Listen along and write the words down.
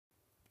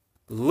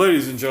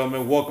Ladies and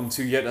gentlemen, welcome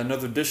to yet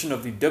another edition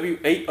of the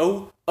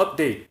WAO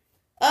Update.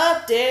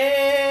 Updates!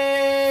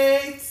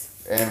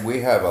 And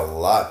we have a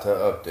lot to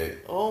update.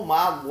 Oh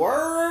my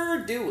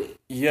word, do we?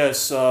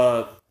 Yes,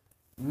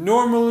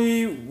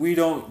 normally we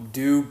don't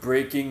do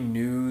breaking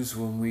news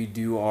when we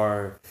do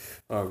our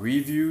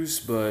reviews,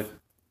 but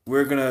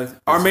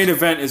our main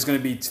event is gonna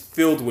be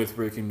filled with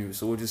breaking news,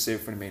 so we'll just save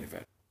it for the main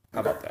event.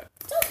 How about that?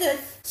 Sounds good.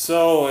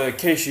 So, in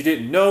case you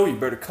didn't know, you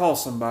better call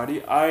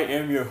somebody. I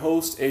am your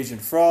host,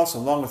 Agent Frost,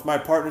 along with my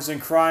partners in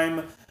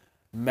crime,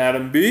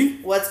 Madam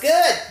B. What's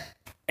good?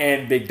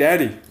 And Big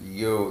Daddy.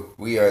 Yo,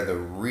 we are the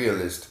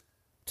realest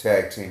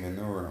tag team in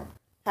the room.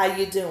 How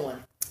you doing?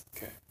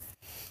 Okay.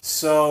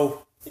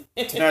 So,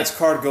 tonight's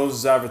card goes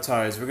as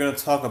advertised. We're going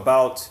to talk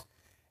about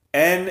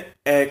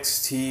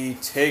NXT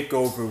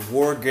TakeOver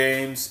War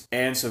Games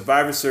and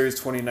Survivor Series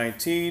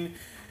 2019.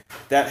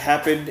 That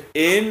happened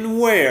in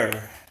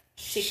where?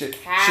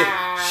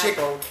 Chicago.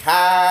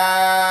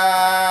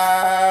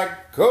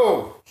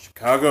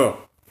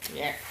 Chicago.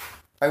 Yeah.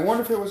 I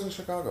wonder if it was in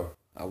Chicago.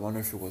 I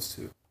wonder if it was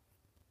too.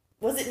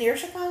 Was it near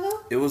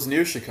Chicago? It was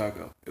near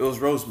Chicago. It was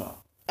Rosemont.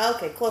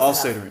 Okay, close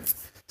Allstate enough. Arena.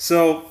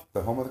 So,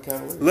 The home of the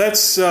Cavaliers.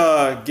 let's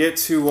get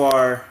to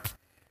our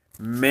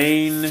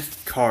main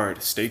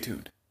card. Stay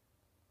tuned.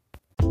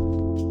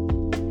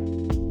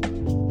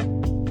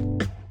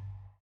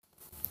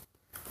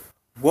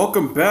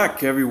 Welcome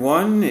back,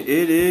 everyone. It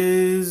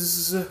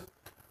is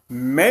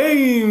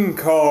main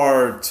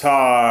card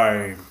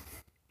time.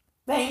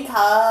 Main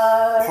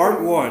card.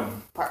 Part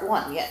 1. Part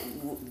 1, yeah.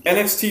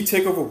 NXT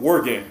TakeOver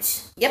War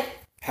Games Yep.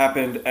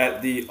 happened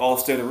at the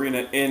Allstate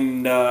Arena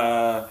in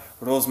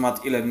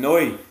Rosemont,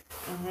 Illinois.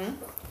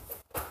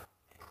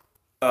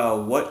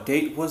 What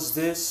date was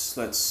this?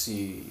 Let's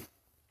see.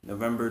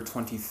 November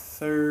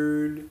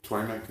 23rd,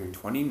 2019.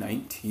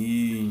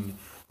 2019.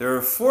 There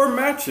are 4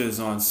 matches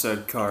on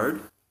said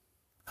card.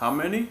 How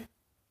many?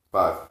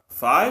 5.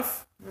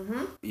 5?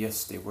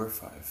 Yes, they were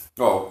 5.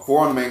 Oh, 4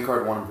 on the main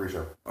card, 1 on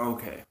pre-show.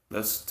 Okay,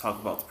 let's talk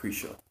about the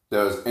pre-show.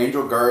 There was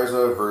Angel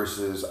Garza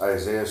versus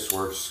Isaiah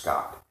Swerve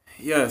Scott.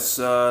 Yes,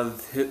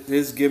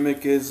 his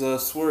gimmick is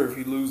Swerve.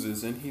 He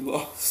loses, and he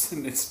lost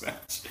in this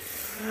match.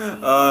 It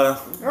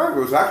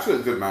was actually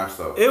a good match,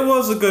 though. It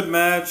was a good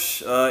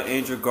match.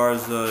 Angel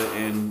Garza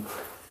and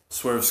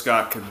Swerve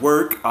Scott could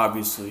work,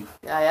 obviously.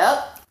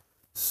 Yep.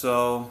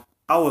 So,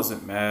 I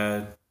wasn't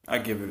mad. I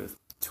give it a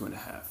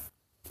 2.5.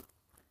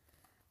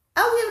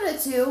 I'll give it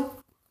a 2.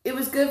 It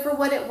was good for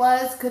what it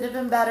was. Could have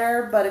been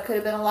better, but it could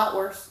have been a lot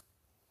worse.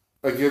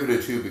 I give it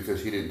a 2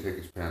 because he didn't take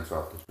his pants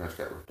off. His pants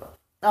got ripped off.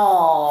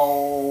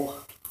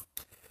 Oh.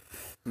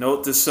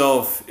 Note to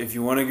self, if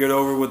you want to get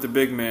over with the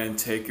big man,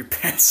 take your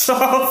pants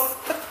off.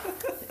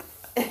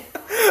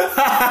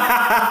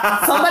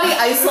 Somebody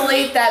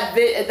isolate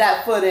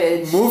that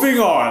footage. Moving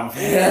on.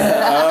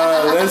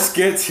 Let's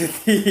get to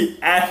the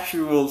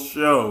actual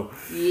show.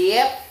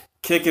 Yep.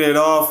 Kicking it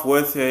off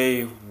with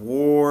a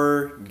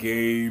War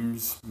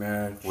Games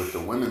match. With the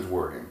Women's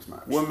War Games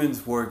match.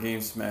 Women's War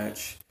Games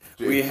match.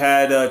 We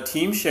had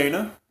Team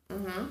Shayna.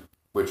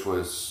 Which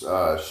was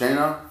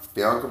Shayna,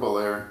 Bianca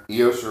Belair,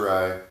 Io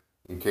Shirai,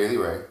 and Kaylee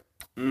Ray.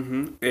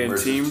 And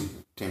Versus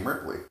Team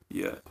Ripley.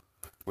 Yeah.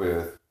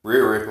 With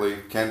Rhea Ripley,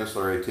 Candice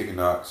LeRae, Tegan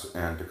Nox,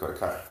 and Dakota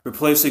Kai.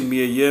 Replacing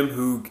Mia Yim,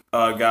 who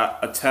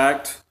got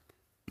attacked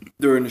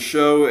during the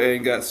show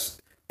and got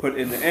put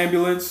in the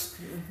ambulance.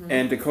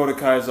 And Dakota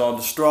Kai is all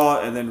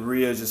distraught, and then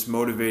Rhea is just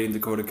motivating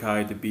Dakota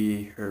Kai to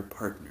be her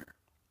partner.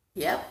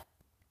 Yep.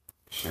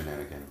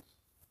 Shenanigans.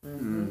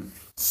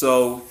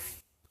 So,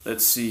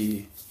 let's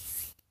see.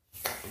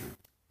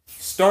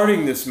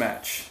 Starting this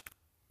match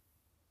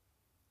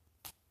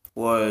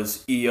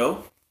was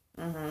Io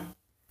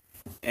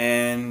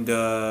and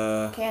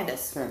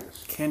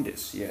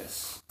Candice,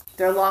 yes.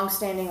 Their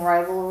long-standing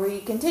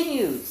rivalry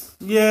continues.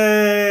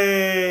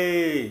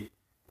 Yay!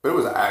 But it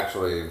was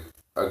actually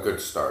a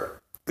good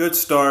start. Good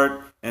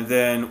start, and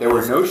then... There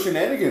were no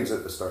shenanigans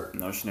at the start.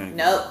 No shenanigans.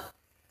 Nope.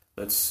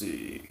 Let's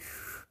see.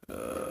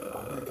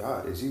 Oh my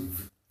god, is he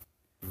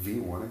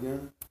V1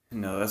 again?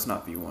 No, that's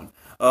not V1.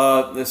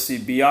 Let's see.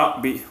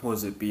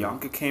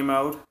 Bianca came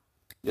out?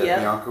 Yeah, Yep.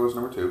 Bianca was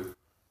number 2.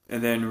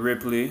 And then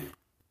Ripley.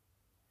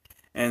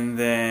 And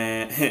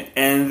then...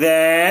 And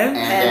then...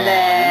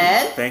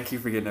 Thank you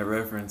for getting that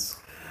reference.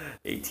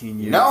 18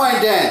 years. No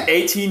and then!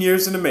 18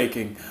 years in the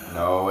making.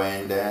 No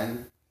and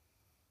then.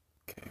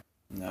 Okay.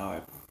 Now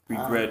I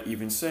regret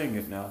even saying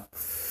it now.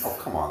 Oh,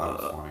 come on, that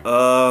was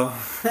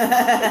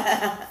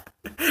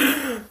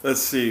funny.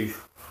 Let's see.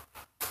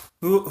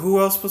 Who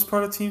else was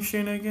part of Team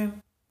Shayna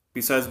again?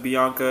 Besides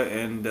Bianca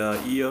and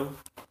Io?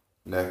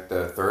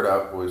 The third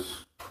up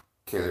was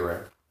Kaylee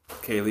Ray.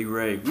 Kaylee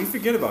Ray. We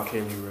forget about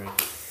Kaylee Ray.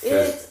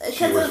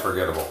 She was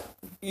forgettable.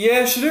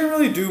 Yeah, she didn't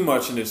really do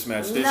much in this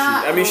match, did she?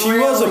 Not I mean, she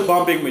was a really.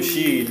 bumping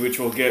machine, which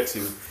we'll get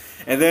to.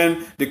 And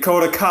then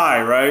Dakota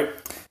Kai, right?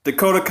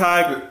 Dakota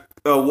Kai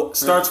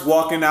starts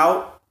walking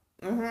out,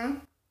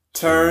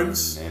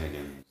 turns,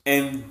 Shenanigans.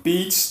 and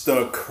beats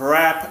the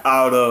crap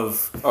out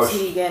of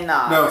Tegan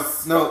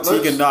Knox. No.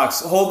 Tegan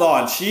Knox. Hold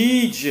on.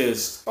 She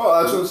just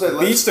I was going to say.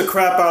 beats the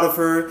crap out of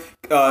her,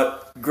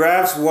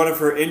 grabs one of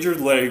her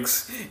injured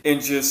legs,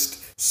 and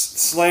just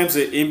slams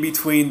it in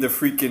between the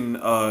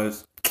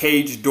freaking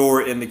cage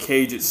door and the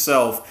cage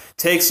itself,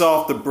 takes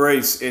off the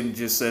brace, and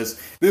just says,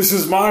 "This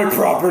is my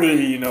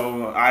property."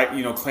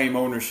 I claim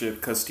ownership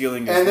because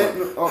stealing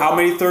is how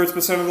many thirds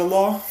 % of the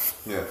law?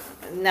 Yeah.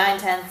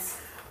 9/10.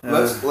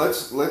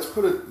 Let's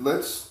put it.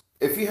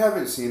 If you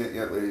haven't seen it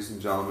yet, ladies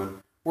and gentlemen,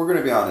 we're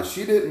gonna be honest.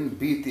 She didn't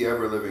beat the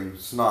ever living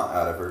snot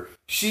out of her.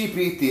 She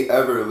beat the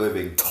ever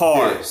living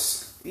tar.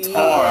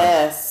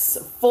 Yes,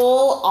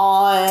 full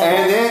on.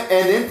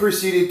 And then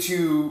proceeded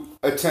to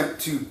attempt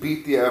to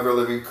beat the ever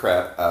living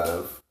crap out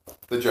of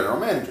the general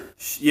manager.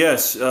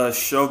 Yes,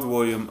 shoved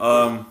William.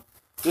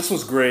 This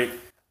was great.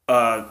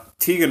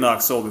 Tegan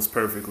Knox sold this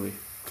perfectly.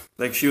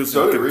 Like she was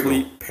a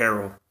complete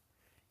peril.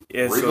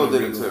 Yeah, Regal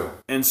did it too.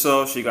 And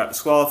so she got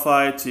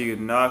disqualified.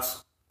 Tegan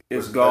Knox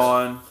is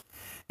gone.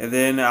 And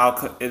then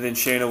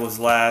Shayna was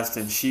last,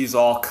 and she's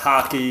all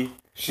cocky.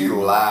 She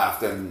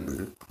laughed,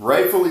 and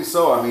rightfully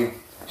so. I mean,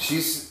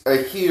 she's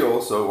a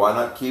heel, so why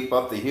not keep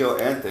up the heel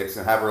antics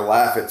and have her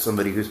laugh at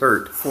somebody who's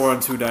hurt?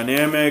 4-on-2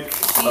 dynamic.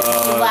 She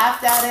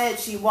laughed at it.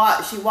 She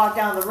walked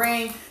down the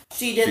ring.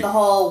 She did the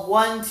whole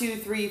 1, 2,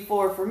 3,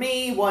 4 for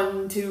me,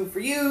 1, 2 for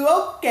you.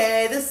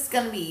 Okay, this is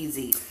gonna be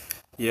easy.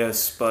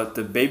 Yes, but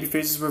the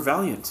babyfaces were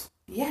valiant.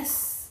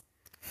 Yes.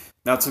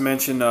 Not to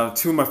mention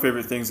two of my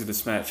favorite things in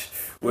this match.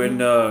 When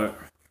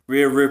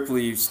Rhea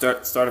Ripley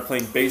started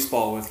playing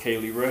baseball with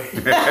Kaylee Ray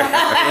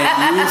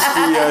and used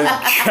the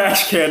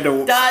trash can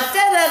to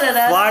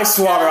fly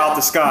swatter out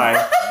the sky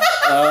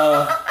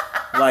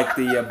like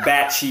the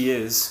bat she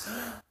is.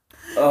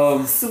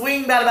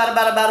 Swing,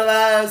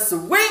 bada,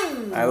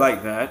 swing! I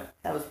like that.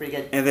 That was pretty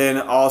good. And then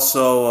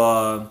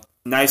also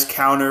nice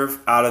counter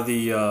out of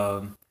the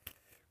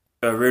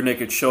rear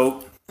naked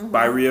choke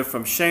by Rhea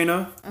from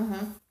Shayna.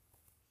 Mm-hmm.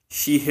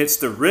 She hits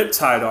the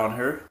riptide on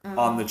her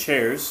on the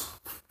chairs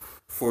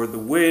for the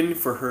win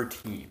for her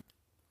team.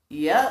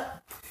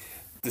 Yep.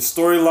 The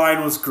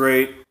storyline was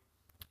great.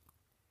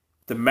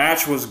 The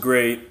match was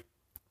great.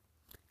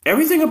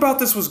 Everything about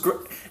this was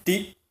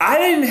great. I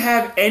didn't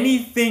have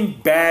anything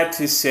bad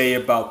to say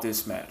about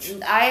this match.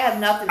 I have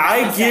nothing to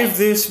I give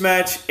this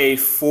match a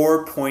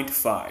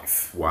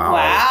 4.5.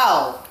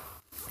 Wow.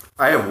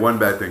 I have one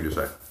bad thing to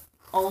say.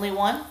 Only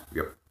one?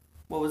 Yep.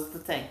 What was the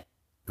thing?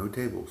 No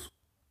tables.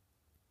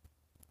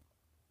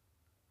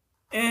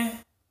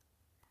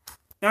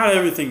 Not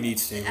everything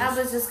needs tables. I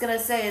was just going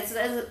to say,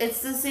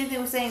 it's the same thing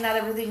with saying not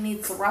everything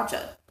needs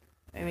sriracha.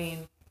 I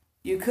mean,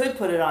 you could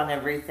put it on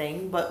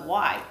everything, but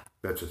why?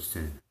 That's just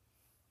 10.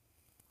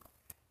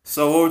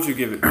 So what would you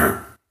give it?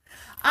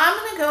 I'm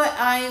going to go,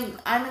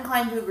 I'm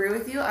inclined to agree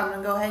with you. I'm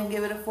going to go ahead and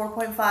give it a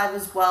 4.5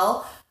 as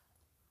well.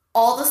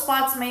 All the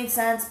spots made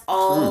sense.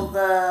 All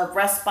the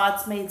rest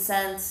spots made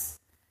sense.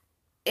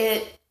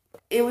 It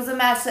was a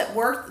match that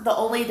worked. The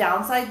only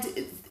downside,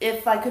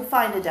 if I could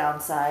find a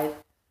downside,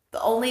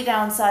 the only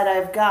downside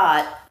I've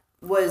got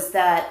was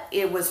that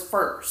it was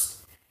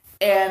first.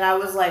 And I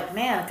was like,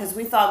 man, because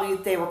we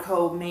thought they were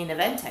co-main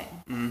eventing.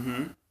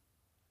 Mm-hmm.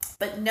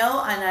 But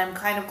no, and I'm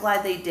kind of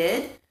glad they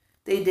did.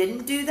 They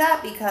didn't do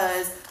that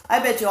because I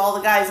bet you all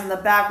the guys in the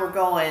back were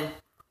going,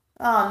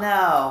 oh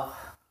no,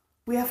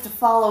 we have to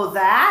follow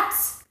that?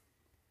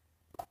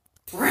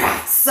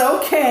 Rats,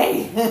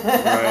 okay.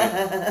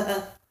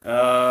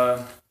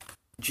 Right.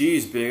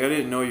 Geez, Big, I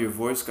didn't know your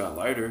voice got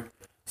lighter.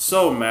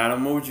 So,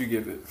 madam, what would you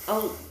give it?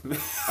 Oh.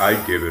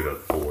 I'd give it a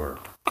 4.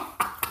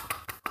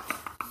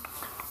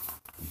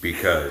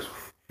 Because,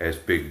 as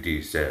Big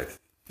D said,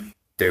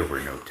 there were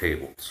no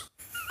tables.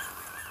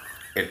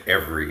 And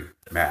every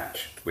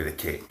match with a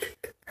cage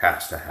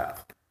has to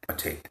have a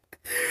table.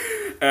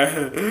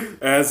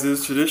 As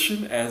is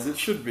tradition, as it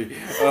should be.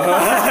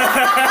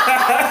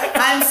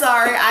 I'm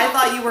sorry, I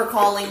thought you were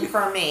calling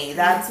for me.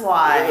 That's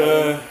why.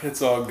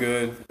 It's all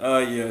good.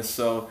 Yeah,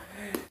 so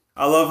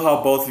I love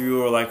how both of you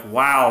were like,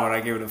 wow, and I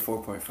gave it a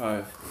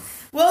 4.5.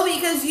 Well,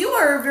 because you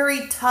are a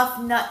very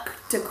tough nut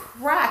to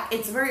crack.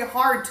 It's very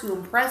hard to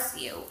impress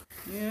you.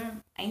 Yeah.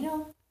 I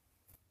know.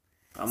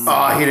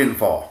 He didn't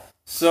fall.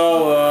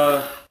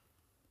 So,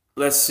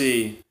 let's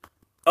see.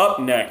 Up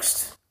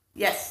next.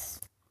 Yes.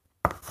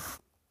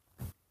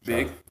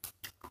 Big.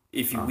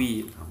 If you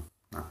will.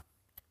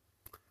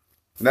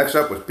 Next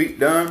up was Pete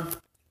Dunne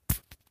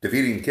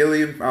defeating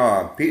Killian.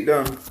 Pete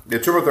Dunne, the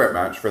triple threat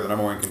match for the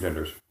number 1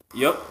 contenders.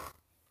 Yep.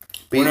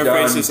 Pete Winner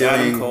Dunne, faces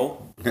Adam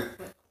Cole.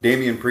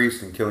 Damian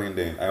Priest and Killian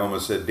Dane. I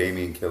almost said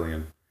Damian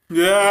Killian.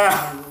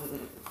 Yeah.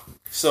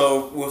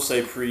 So we'll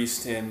say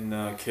Priest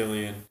and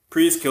Killian.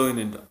 Priest, Killian,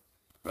 and Dunne.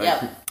 Right?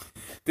 Yep.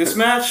 This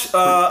match,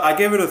 I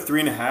gave it a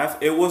 3.5.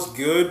 It was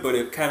good, but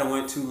it kind of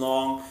went too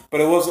long.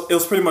 But it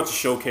was pretty much a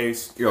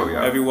showcase. Oh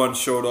yeah. Everyone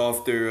showed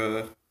off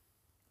their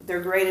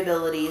great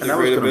abilities.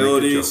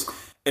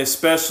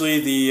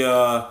 especially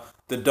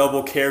the the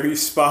double carry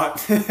spot,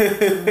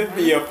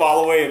 the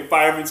fall away and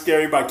fireman's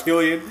carry by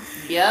Killian.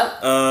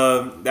 Yep.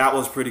 That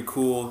was pretty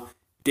cool.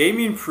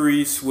 Damian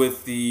Priest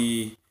with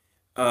the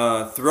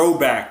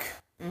throwback,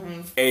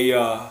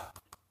 a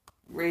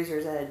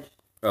Razor's Edge.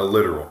 A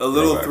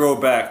little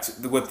throwback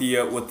with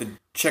the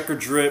checker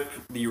drip,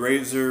 the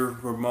Razor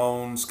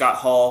Ramon Scott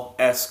Hall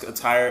esque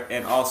attire,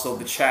 and also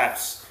the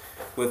chaps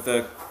with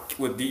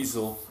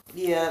Diesel.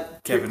 Yeah.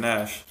 Kevin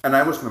Nash. And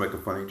I was gonna make a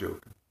funny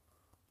joke.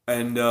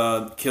 And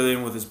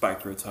Killian with his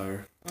biker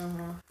attire.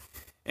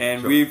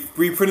 And we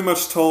pretty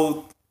much we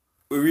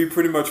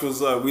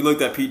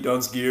looked at Pete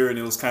Dunne's gear and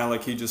it was kind of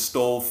like he just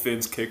stole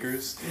Finn's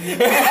kickers. So,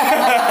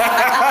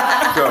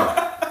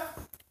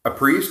 a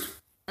Priest,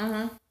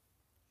 a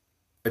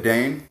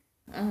Dane,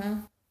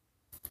 and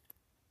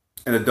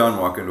a Dunn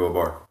walk into a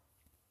bar.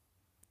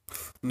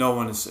 No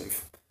one is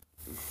safe.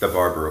 The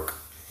bar broke.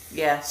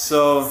 Yeah.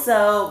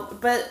 So,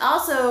 but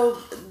also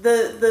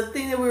the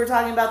thing that we were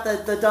talking about,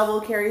 the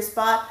double carry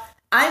spot,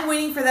 I'm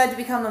waiting for that to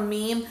become a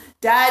meme.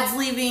 Dad's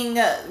leaving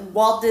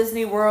Walt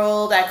Disney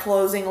World at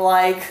closing,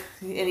 and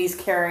he's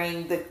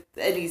carrying the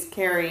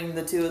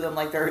two of them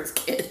like they're his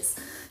kids,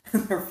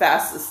 and they're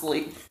fast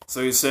asleep.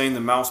 So you're saying the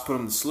mouse put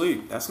him to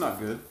sleep? That's not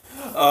good.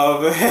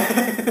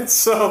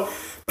 So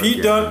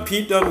Pete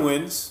Dunne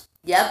wins.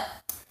 Yep.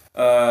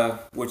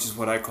 Which is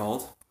what I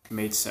called.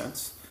 Made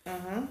sense.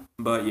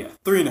 But yeah,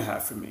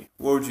 3.5 for me.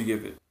 What would you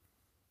give it?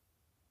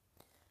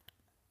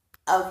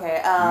 Okay.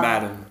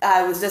 Madden.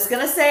 I was just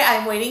gonna say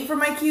I'm waiting for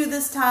my cue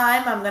this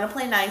time. I'm gonna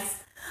play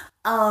nice.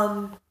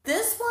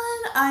 This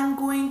one I'm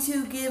going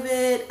to give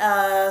it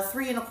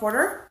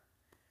 3.25.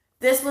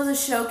 This was a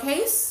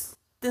showcase.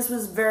 This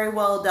was very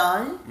well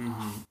done.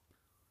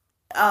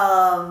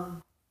 I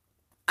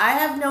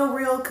have no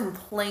real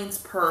complaints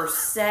per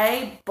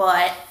se,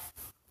 but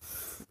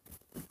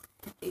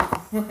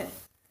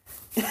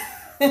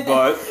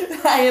I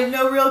have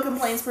no real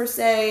complaints per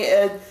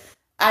se.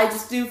 I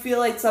just do feel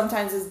like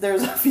sometimes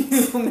there's a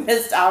few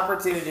missed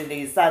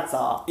opportunities. That's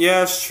all.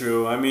 Yeah, it's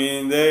true. I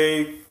mean,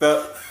 it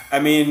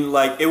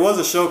was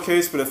a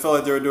showcase, but it felt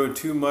like they were doing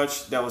too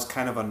much. That was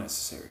kind of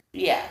unnecessary.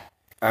 Yeah.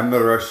 I'm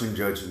the Russian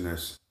judge in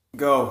this.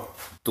 Go.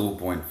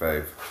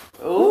 2.5.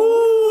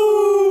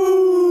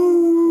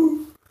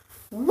 Ooh.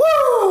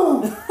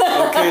 Woo!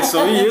 Okay,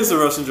 so he is the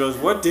Russian judge.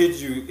 What did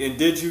you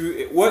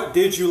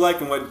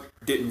like and what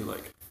didn't you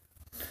like?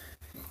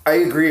 I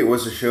agree it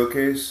was a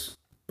showcase,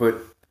 but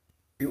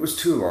it was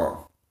too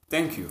long.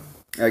 Thank you.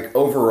 Like,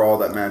 overall,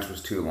 that match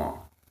was too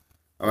long.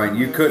 I mean,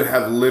 you could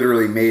have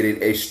literally made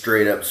it a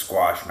straight-up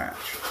squash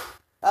match.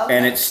 Okay.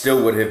 And it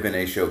still would have been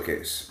a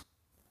showcase.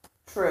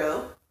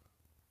 True.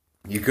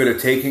 You could have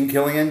taken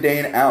Killian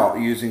Dane out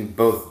using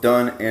both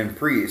Dunn and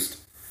Priest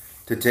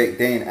to take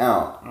Dane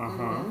out.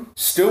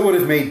 Still would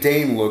have made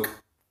Dane look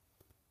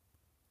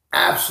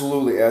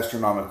absolutely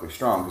astronomically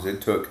strong because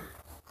it took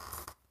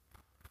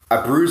a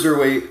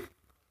bruiserweight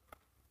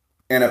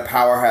and a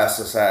powerhouse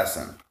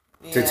assassin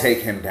to take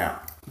him down.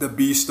 The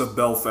Beast of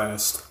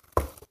Belfast.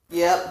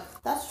 Yep,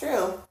 that's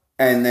true.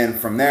 And then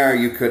from there,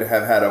 you could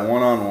have had a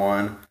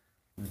one-on-one.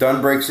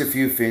 Dunn breaks a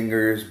few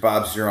fingers.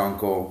 Bob's your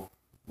uncle.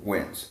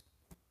 Wins.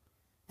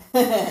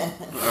 All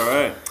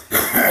right.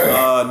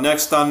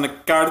 Next on the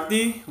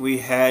carty, we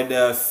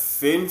had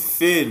Finn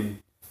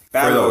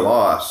Balor. For the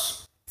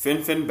loss.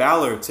 Finn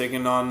Balor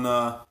taking on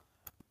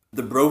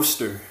the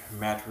Broster,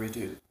 Matt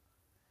Riddle.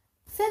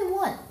 Finn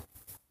won.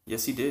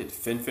 Yes, he did.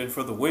 Finn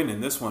for the win in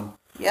this one.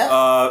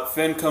 Yep.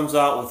 Finn comes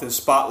out with his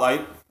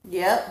spotlight.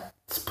 Yep.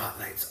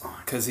 Spotlight's on.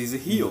 Because he's a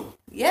heel.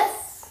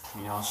 Yes.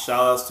 Shout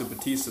outs to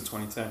Batista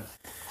 2010.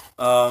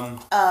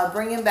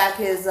 Bringing back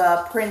his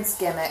Prince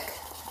gimmick.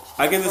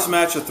 I give this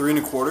match a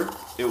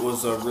 3.25. It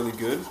was really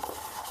good.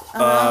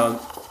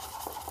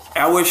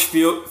 I wish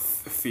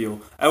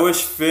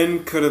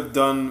Finn could have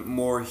done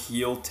more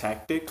heel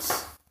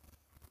tactics.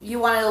 You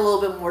wanted a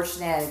little bit more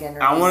shenanigan,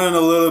 right? I wanted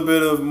a little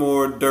bit of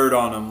more dirt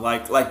on him,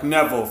 like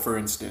Neville, for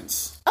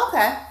instance.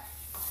 Okay.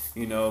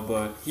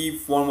 But he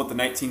won with the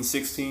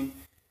 1916.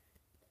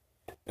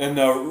 And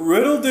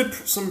Riddle did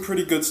some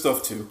pretty good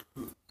stuff, too.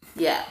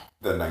 Yeah.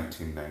 The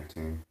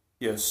 1919.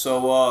 Yes,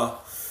 so,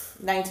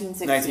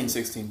 1916.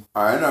 1916.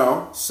 I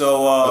know.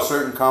 So, a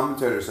certain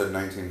commentator said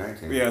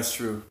 1919. Yeah, that's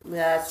true.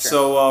 Yeah, that's true.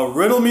 So,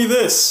 riddle me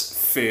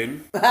this,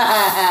 Finn.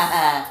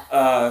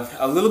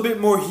 A little bit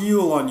more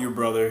heel on you,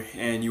 brother,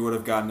 and you would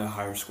have gotten a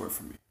higher score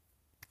from me.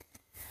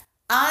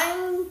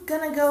 I'm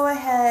gonna go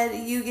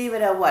ahead. You gave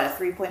it a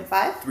 3.5?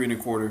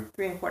 3.25.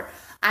 3.25.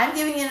 I'm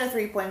giving it a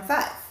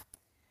 3.5.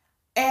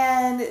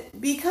 And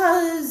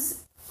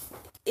because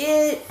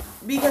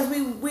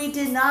we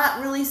did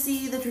not really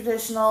see the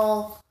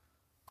traditional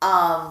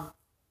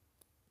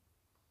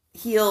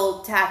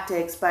heel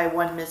tactics by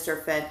one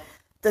Mr. Finn,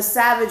 the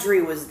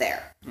savagery was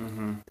there.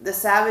 Mm-hmm. The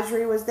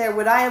savagery was there.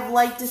 Would I have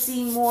liked to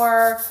see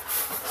more,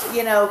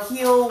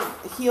 heel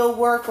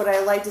work? Would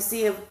I like to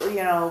see,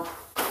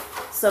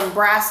 some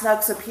brass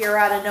knucks appear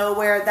out of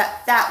nowhere?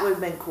 That would have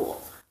been cool.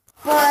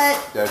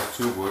 But That's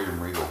too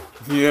William Regal.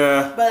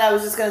 Yeah. But I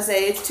was just gonna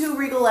say it's too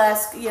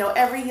Regal-esque. You know,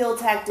 every heel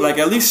tactic. Like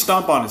at least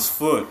stomp on his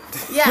foot.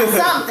 Yeah,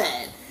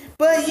 something.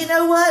 But you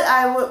know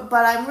what?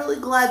 But I'm really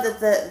glad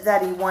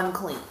that he won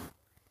clean.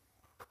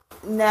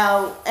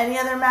 Now, any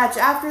other match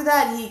after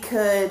that, he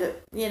could,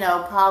 you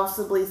know,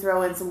 possibly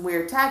throw in some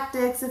weird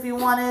tactics if he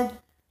wanted.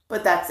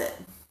 But that's it.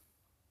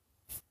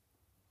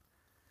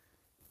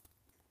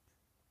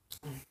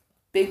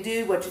 Big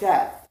dude, what you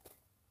got?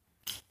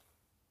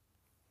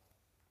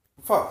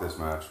 Fuck this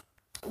match.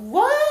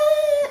 What?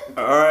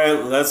 All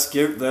right, let's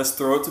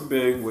throw it to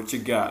Big. What you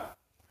got?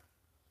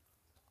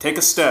 Take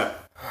a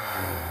step.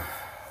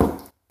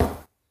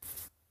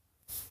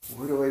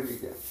 Where do I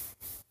begin?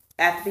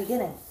 At the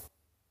beginning.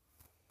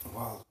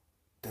 Well,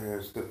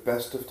 there's the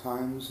best of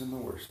times and the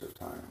worst of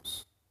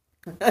times.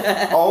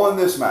 All in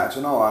this match,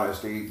 in all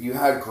honesty. You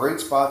had great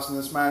spots in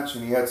this match,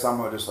 and you had some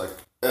who were just like,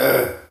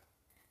 ugh.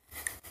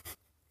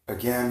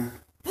 Again.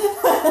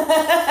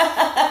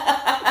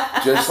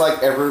 Just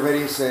like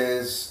everybody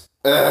says,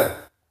 ugh.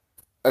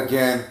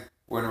 Again,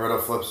 when Riddle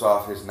flips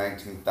off his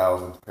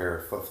 19,000th pair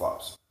of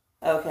flip-flops.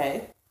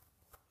 Okay.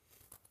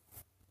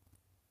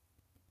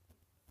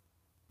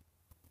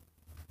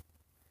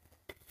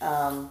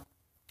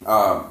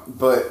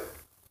 But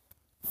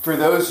for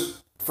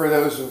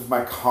those of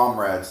my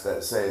comrades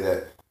that say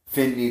that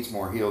Finn needs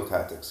more heel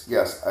tactics,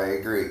 yes, I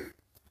agree.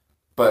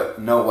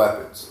 But no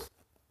weapons.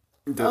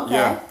 Okay.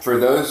 Yeah. For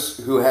those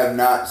who have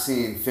not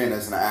seen Finn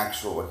as an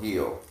actual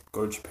heel,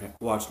 Go to Japan.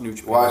 Watch New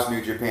Japan. watch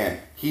New Japan.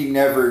 He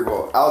never,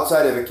 well,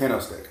 outside of a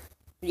kendo stick,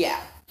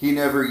 Yeah. he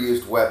never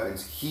used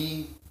weapons.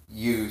 He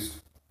used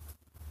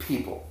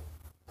people.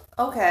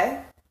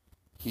 Okay.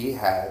 He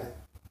had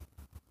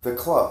the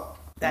club.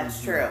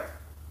 That's true.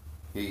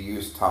 He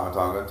used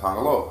Tamatonga and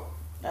Tongaloa.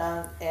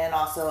 And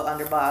also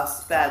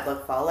underboss, Bad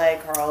Luck Fale,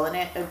 Carl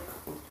Anderson.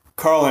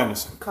 Carl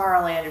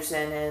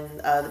Anderson, and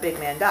the big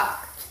man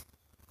Doc.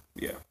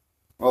 Yeah.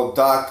 Well,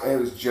 Doc, I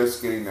was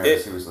just getting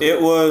nervous.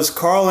 It was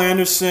Carl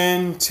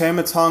Anderson,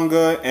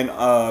 Tamatonga, and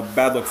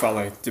Bad Luck Fale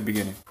at the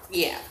beginning.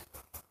 Yeah.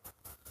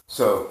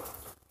 So,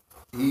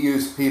 he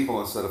used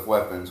people instead of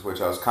weapons,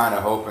 which I was kind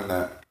of hoping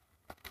that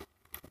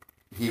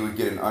he would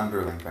get an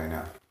underling by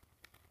now.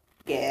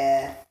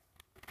 Yeah.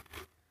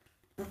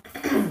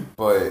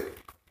 But,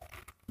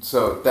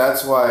 so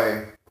that's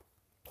why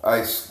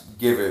I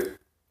give it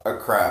a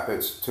crap.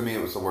 To me,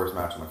 it was the worst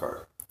match on the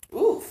card.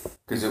 Oof.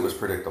 Because it was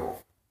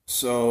predictable.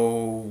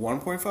 So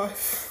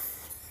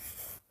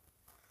 1.5.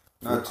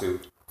 Not 2.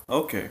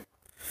 Okay.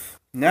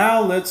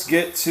 Now let's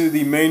get to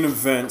the main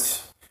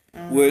event,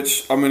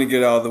 which I'm gonna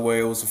get out of the way.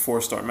 It was a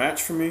 4-star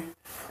match for me.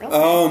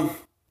 Okay.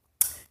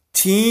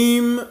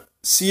 Team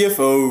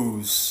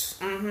CFOs.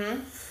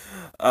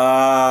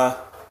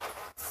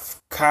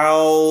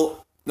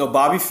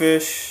 Bobby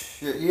Fish.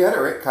 Yeah, you had it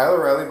right. Kyle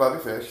O'Reilly, Bobby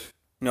Fish.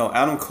 No,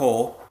 Adam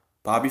Cole,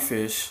 Bobby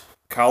Fish,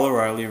 Kyle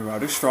O'Reilly, and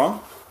Roderick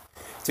Strong.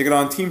 Take it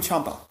on Team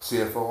Ciampa.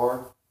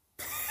 CFOR.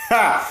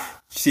 Ha!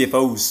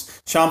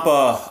 CFOs.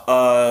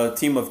 Ciampa,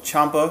 team of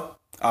Ciampa,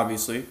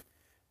 obviously.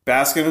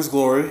 Bask in his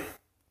glory,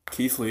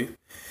 Keith Lee.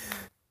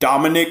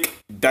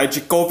 Dominic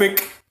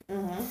Dijakovic.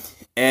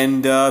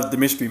 And the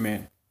Mystery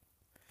Man.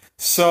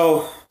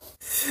 So...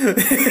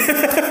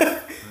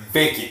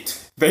 Vacant.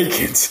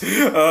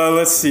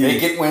 Let's see.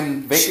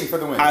 Vacant for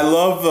the win. I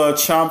love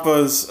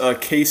Ciampa's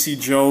Casey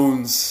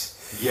Jones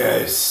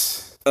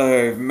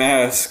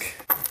mask.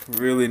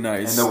 Really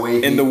nice. And the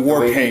way the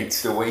war paint.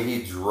 The way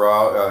he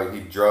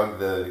drugged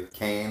the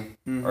cane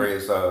or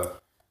his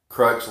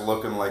crutch,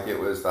 looking like it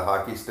was the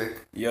hockey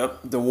stick. Yep,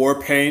 the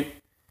war paint.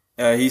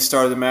 He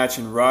started the match,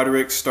 and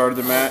Roderick started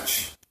the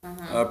match.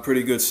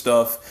 Pretty good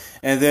stuff.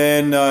 And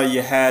then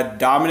you had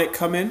Dominic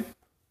come in.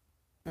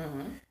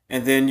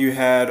 And then you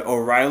had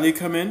O'Reilly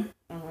come in.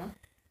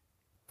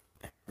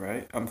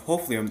 Right?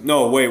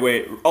 No,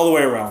 wait. All the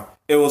way around.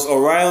 It was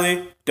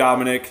O'Reilly,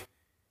 Dominic,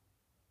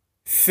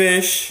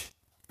 Fish,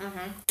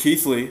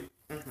 Keith Lee,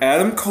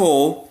 Adam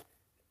Cole,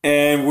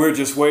 and we're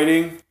just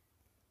waiting.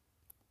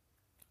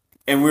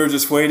 And we were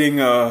just waiting,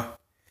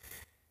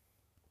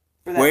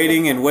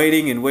 waiting.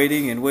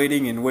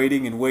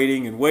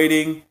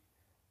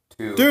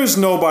 There's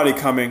nobody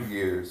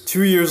coming.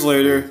 2 years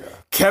later,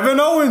 Kevin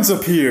Owens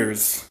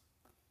appears.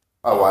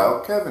 A while,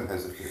 Kevin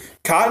has appeared.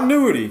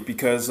 Continuity,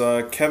 because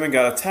Kevin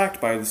got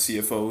attacked by the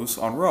CFOs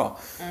on Raw.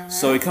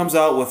 So he comes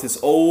out with his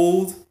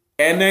old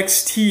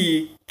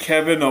NXT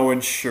Kevin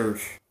Owens shirt.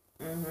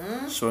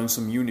 Showing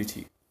some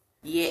unity.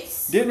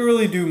 Yes. Didn't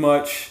really do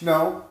much.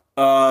 No.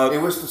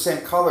 It was the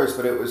same colors,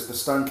 but it was the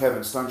Stun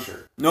Kevin Stun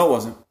shirt. No, it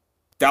wasn't.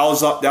 That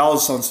was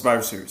on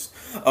Survivor Series.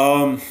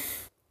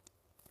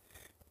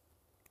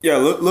 Yeah,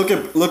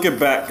 look at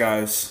back,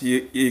 guys.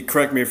 You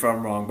correct me if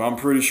I'm wrong, but I'm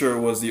pretty sure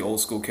it was the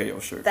old school KO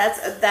shirt.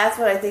 That's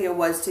what I think it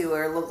was too,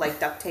 where it looked like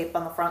duct tape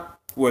on the front.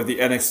 With the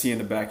NXT in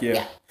the back,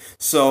 yeah.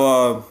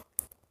 So,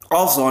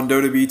 also on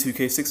WWE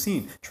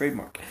 2K16,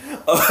 trademark.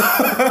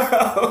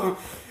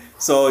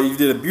 So you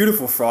did a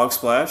beautiful frog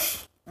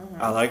splash.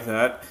 I like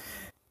that.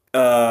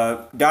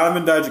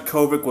 Donovan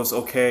Dijakovic was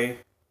okay.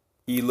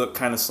 He looked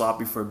kind of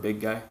sloppy for a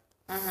big guy.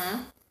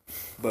 Mm-hmm.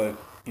 But,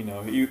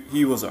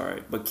 he was all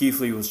right. But Keith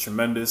Lee was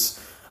tremendous.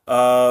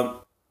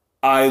 I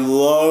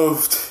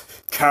loved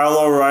Kyle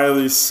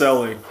O'Reilly's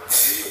selling.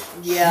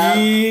 Yeah.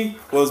 He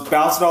was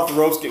bouncing off the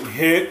ropes, getting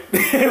hit.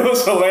 It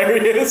was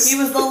hilarious. He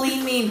was the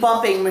lean, mean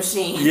bumping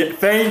machine. Yeah,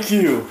 thank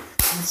you.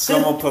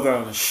 Someone put that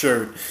on a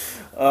shirt.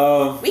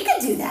 We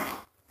could do that.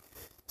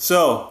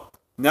 So,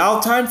 now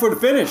time for the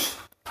finish.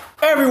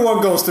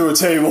 Everyone goes through a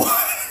table.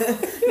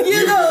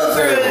 You go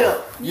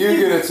through. You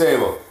get a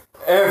table.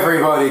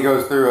 Everybody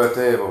goes through a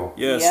table.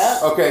 Yes.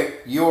 Yep. Okay,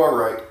 you are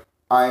right.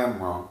 I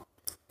am wrong.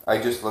 I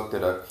just looked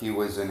it up. He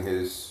was in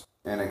his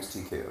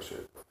NXT KO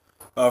shirt.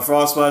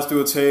 Frog Splash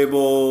through a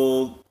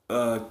table.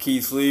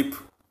 Keith Lee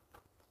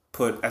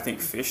put, I think,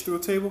 Fish through a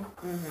table.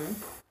 Mm-hmm.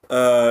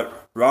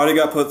 Roddy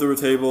got put through a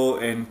table,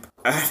 and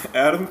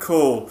Adam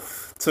Cole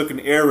took an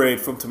air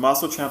raid from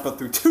Tommaso Ciampa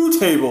through 2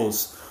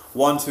 tables.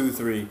 1, 2,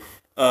 3.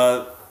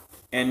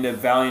 And the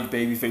Valiant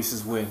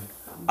Babyfaces win.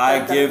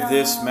 I give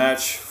this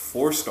match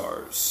 4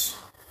 stars.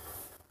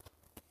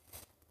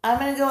 I'm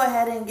gonna go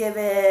ahead and give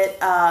it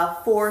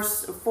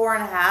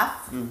 4.5.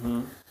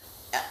 Mm-hmm.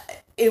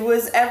 It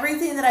was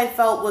everything that I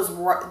felt was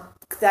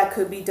that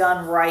could be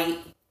done right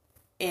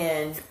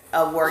in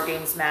a War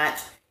Games match.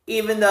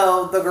 Even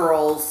though the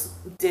girls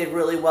did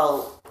really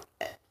well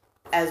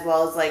as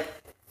like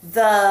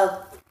the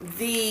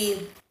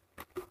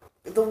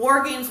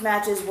War Games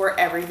matches were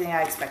everything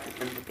I expected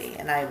them to be,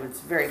 and I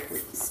was very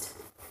pleased.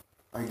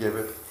 I give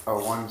it a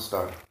 1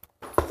 star,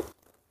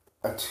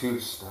 a 2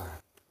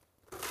 star,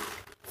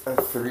 a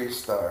 3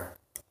 star,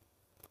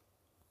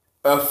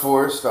 a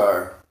 4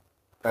 star,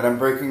 and I'm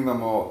breaking the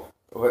mold.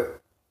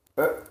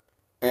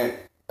 And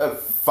a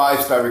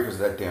 5 star because of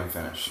that damn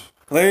finish.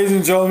 Ladies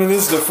and gentlemen,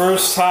 this is the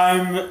first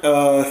time,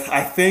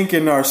 I think,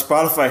 in our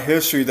Spotify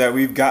history that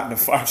we've gotten a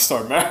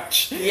 5-star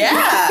match.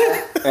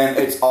 Yeah. And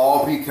it's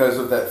all because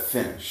of that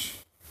finish.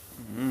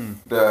 Mm.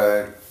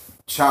 The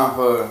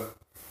Ciampa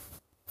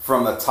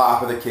from the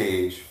top of the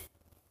cage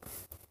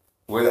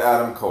with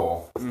Adam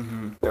Cole.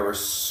 Mm-hmm. There was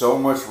so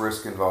much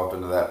risk involved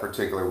into that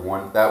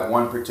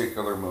one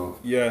particular move.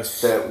 Yes.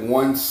 That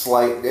one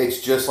slight,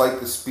 it's just like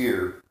the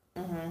spear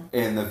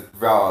in the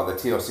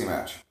TLC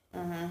match.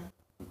 Mm-hmm.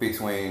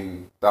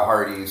 Between the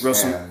Hardys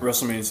and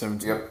WrestleMania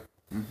 17. Yep.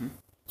 Mm-hmm.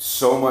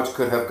 So much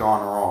could have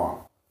gone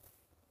wrong.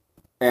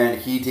 And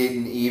he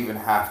didn't even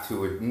have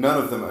to, none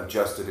of them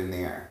adjusted in the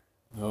air.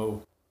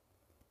 No.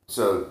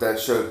 So that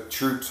showed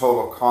true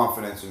total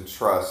confidence and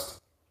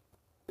trust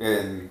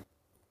in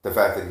the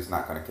fact that he's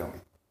not going to kill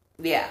me.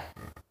 Yeah.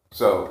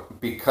 So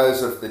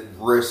because of the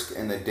risk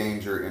and the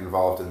danger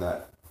involved in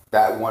that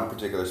one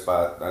particular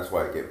spot, that's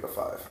why I gave it a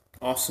 5.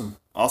 Awesome.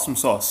 Awesome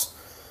sauce.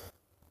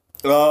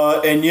 A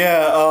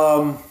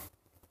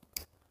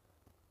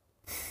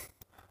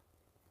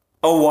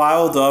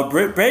wild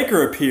Britt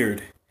Baker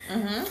appeared.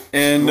 Mm-hmm.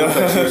 And looked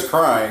like she was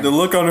crying. The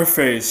look on her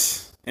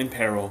face in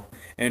peril.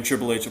 And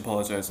Triple H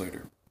apologized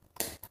later.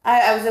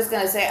 I was just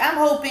gonna say, I'm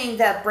hoping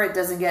that Britt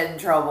doesn't get in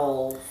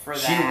trouble for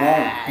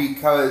that. She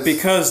won't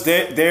because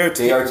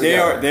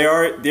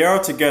they are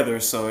together,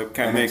 so it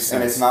kind of makes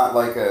sense. And it's not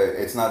like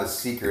it's not a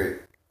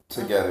secret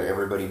together.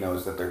 Everybody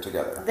knows that they're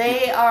together.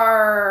 They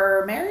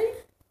are married?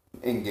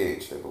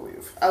 Engaged, I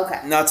believe.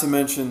 Okay. Not to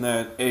mention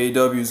that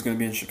AEW is going to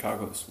be in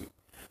Chicago this week.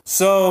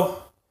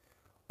 So,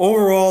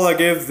 overall, I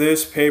give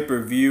this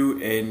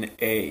pay-per-view an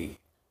A.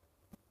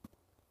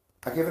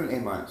 I give it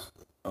an A-.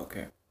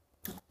 Okay.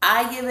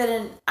 I give it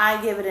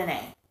an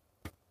A.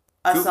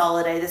 A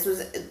solid A. This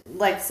was,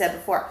 like I said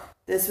before,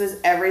 this was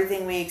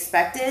everything we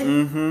expected.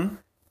 Mm-hmm.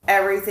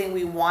 Everything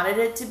we wanted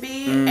it to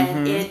be,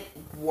 and it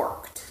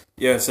worked.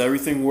 Yes,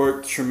 everything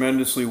worked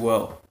tremendously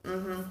well.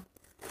 Mm-hmm.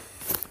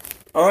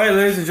 All right,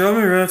 ladies and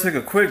gentlemen, we're going to take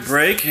a quick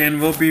break,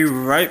 and we'll be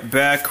right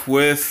back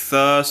with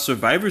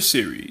Survivor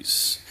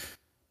Series.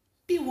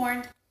 Be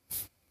warned.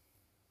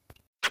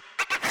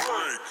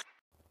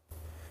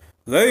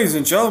 Ladies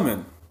and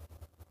gentlemen,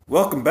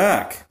 welcome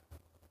back.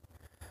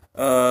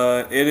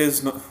 It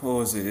is what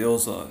was it?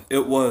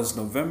 It was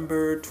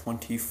November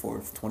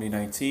 24th,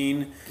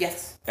 2019.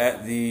 Yes.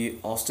 At the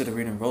Allstate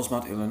Arena in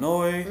Rosemont,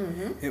 Illinois.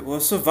 Mm-hmm. It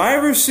was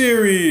Survivor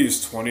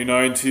Series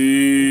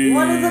 2019.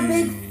 One of the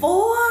big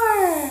 4.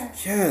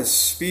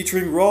 Yes,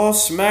 featuring Raw,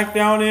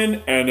 SmackDown,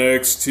 and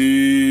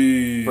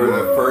NXT. For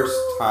the first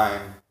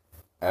time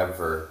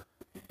ever,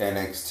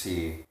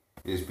 NXT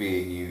is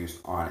being used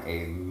on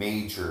a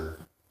major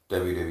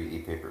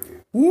WWE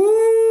pay-per-view.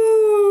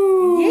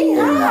 Woo!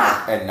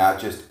 Yeah. And not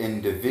just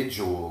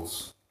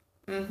individuals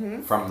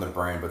from the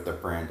brand, but the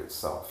brand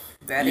itself.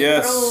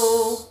 Yes.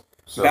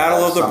 So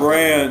Battle of the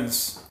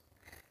Brands.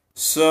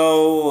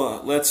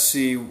 So, let's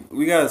see.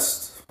 We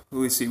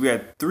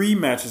had 3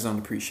 matches on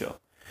the pre-show.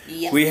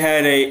 Yep. We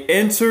had a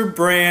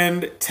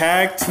inter-brand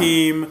tag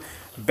team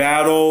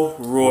battle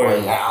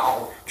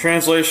royal.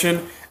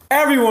 Translation,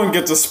 everyone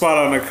gets a spot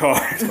on the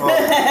card.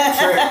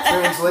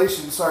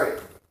 Translation, sorry.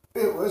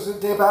 It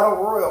wasn't a battle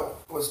royal.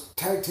 It was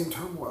tag team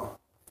turmoil.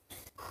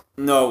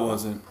 No, it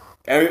wasn't.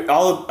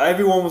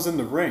 Everyone was in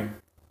the ring.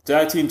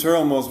 Tag team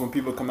turmoil is when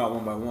people come out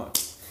one by one.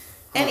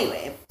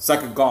 Anyway. It's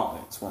like a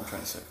gauntlet, that's what I'm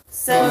trying to say.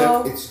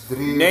 So,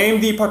 name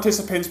the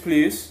participants,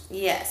 please.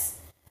 Yes.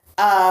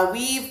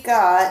 We've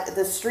got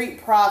the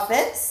Street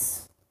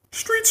Profits.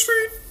 Street.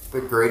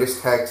 The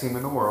greatest tag team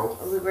in the world.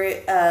 The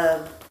great,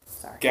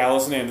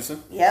 Gallows and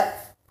Anderson.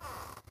 Yep.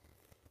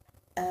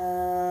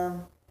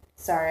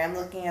 Sorry, I'm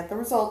looking at the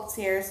results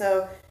here,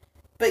 so...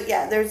 But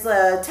yeah, there's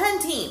 10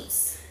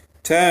 teams.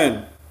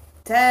 10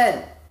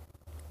 teams.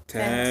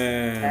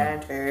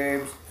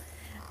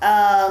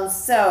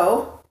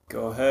 So...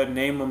 Go ahead,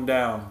 name them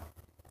down.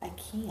 I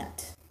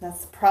can't.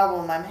 That's the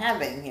problem I'm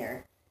having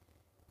here.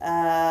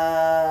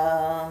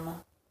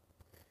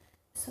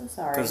 So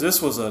sorry. Because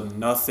this was a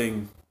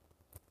nothing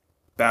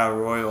battle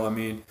royal. I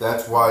mean,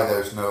 that's why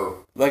there's no.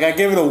 Like I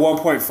give it a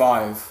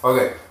 1.5.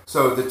 Okay,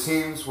 so the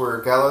teams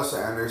were Gallows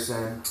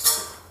Anderson.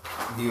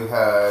 You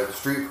had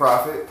Street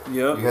Profit.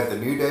 Yep. You had the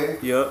New Day.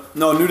 Yep.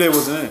 No, New Day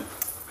wasn't in it.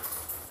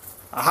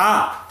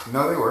 Aha!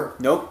 No, they were.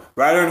 Nope.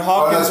 Ryder and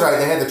Hawkins. Oh, that's right.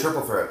 They had the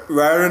triple threat.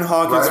 Ryder and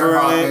Hawkins were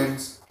in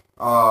it.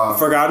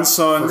 Forgotten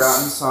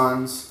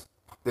Sons.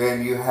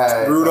 Then you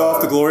had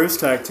Rudolph, the Glorious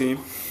Tag Team.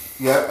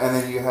 Yep, and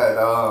then you had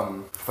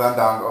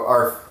Fandango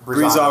or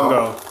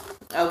Breezango.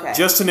 Okay.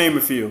 Just to name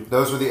a few.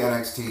 Those were the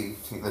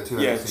NXT, the two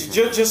NXT.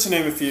 Yeah, just to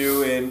name a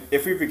few, and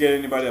if we forget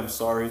anybody, I'm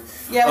sorry.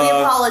 Yeah, we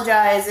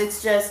apologize.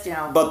 It's just,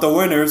 But the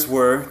winners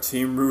were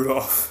Team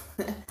Rudolph.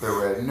 The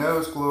Red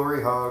Nose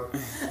Glory Hog.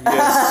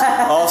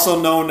 Yes,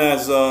 also known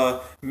as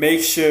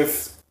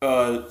makeshift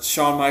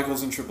Shawn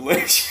Michaels and Triple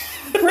H.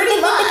 Pretty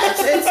much.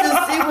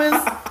 It was...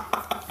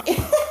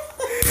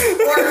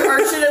 or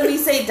should we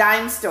say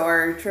Dime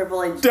Store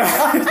Triple H?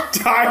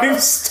 Dime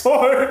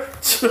Store.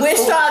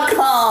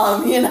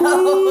 Wish.com, you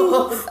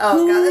know?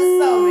 Oh, God,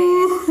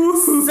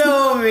 that's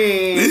so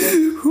mean.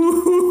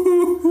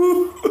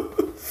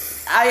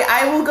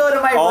 I will go to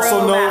my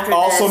room after this.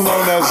 Also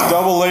known as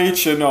Double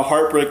H and a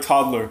Heartbreak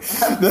Toddler.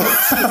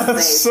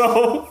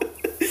 So,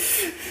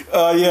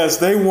 yes,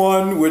 they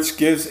won, which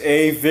gives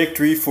a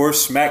victory for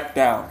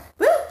SmackDown.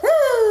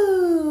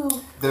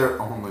 Woohoo!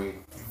 Their only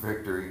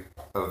victory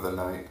of the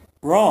night.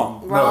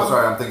 Wrong. No,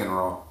 sorry, I'm thinking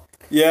wrong.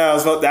 Yeah,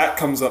 that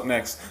comes up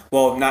next.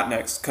 Well, not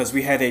next, because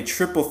we had a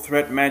triple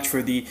threat match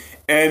for the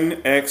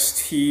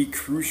NXT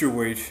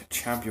Cruiserweight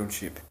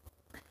Championship.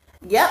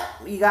 Yep,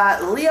 you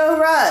got Lio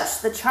Rush,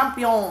 the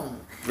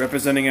champion.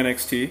 Representing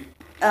NXT.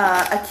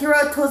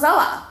 Akira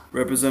Tozawa.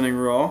 Representing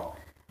Raw.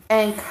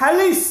 And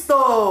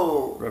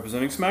Kalisto.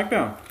 Representing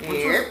SmackDown.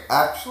 Which was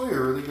actually a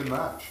really good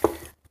match.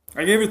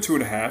 I gave it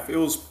 2.5. It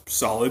was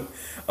solid.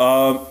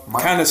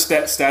 Kind of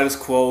status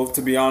quo, to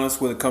be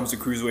honest, when it comes to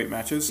cruiserweight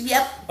matches.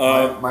 Yep.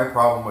 My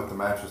problem with the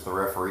match is the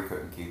referee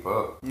couldn't keep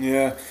up.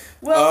 Yeah.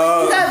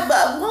 Well,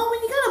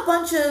 when you got a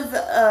bunch of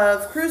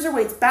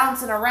cruiserweights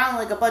bouncing around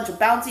like a bunch of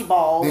bouncy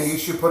balls, then you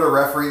should put a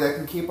referee that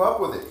can keep up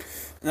with it.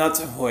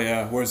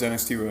 Where's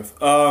NXT ref?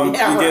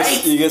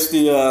 He gets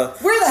the.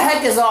 Where the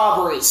heck is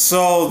Aubrey?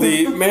 So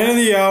the man of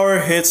the hour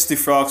hits the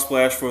frog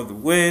splash for the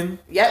win.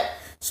 Yep.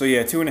 So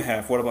yeah,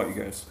 2.5. What about you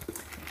guys?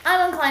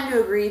 I'm inclined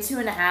to agree.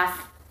 2.5.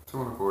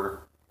 2.25.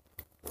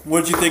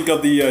 What did you think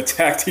of the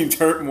tag team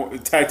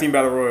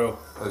battle royal?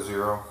 A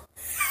 0.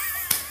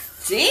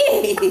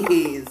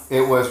 Jeez.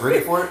 It was ready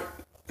for it.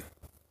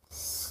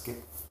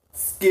 Skip.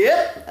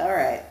 All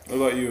right. What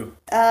about you?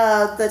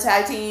 The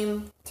tag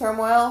team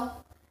turmoil.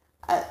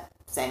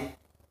 Same.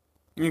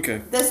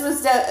 Okay. This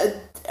was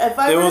if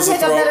I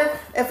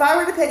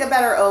were to pick a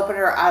better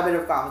opener, I would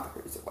have gone with the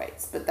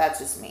cruiserweights. But that's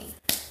just me.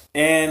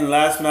 And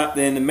last but not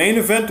then, the main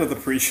event of the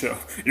pre-show.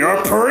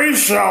 Your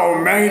pre-show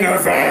main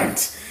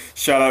event.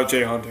 Shout out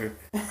Jay Hunter.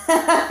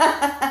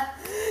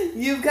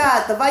 You've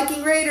got the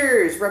Viking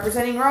Raiders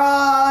representing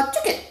Raw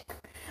Chicken.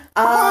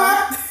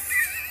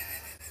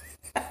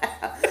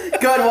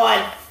 Good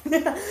one.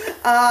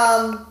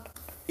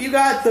 You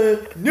got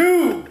the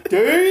New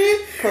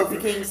Day.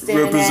 Kofi Kingston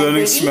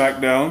representing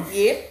SmackDown.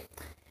 Yep.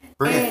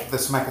 Bring it the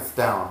smacketh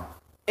down.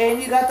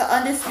 And you got the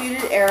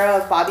Undisputed Era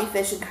of Bobby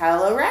Fish and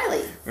Kyle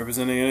O'Reilly.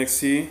 Representing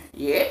NXT.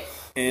 Yep.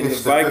 And the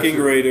Viking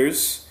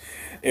Raiders.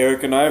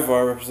 Eric and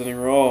Ivar representing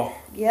Raw.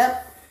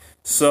 Yep.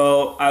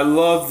 So, I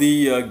love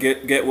the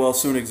Get Well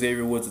Soon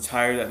Xavier Woods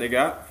attire that they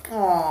got.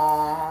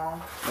 Aww.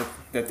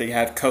 That they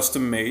had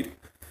custom made.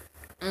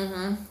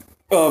 Mm-hmm.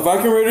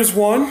 Viking Raiders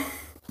won.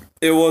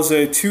 It was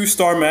a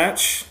 2-star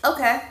match.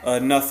 Okay.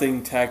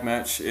 Nothing tag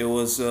match. It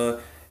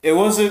wasn't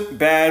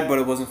bad, but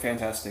it wasn't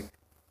fantastic.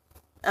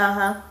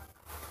 Uh-huh.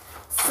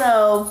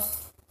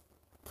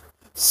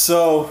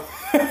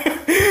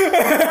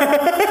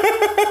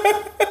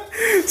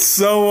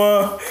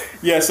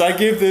 Yes, I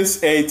give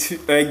this a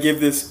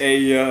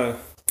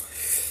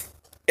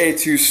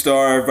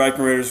 2-star.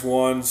 Viking Raiders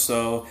won,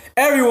 so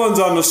everyone's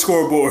on the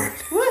scoreboard.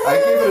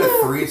 I give it a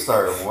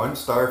 3-star, 1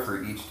 star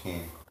for each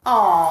team.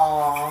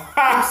 Aww,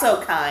 you're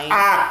so kind.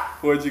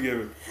 What'd you give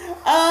it?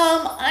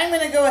 I'm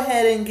gonna go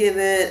ahead and give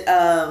it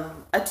a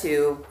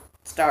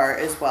 2-star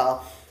as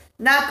well.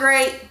 Not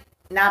great,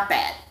 not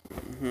bad.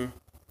 Mm-hmm.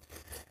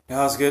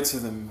 Now let's get to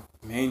the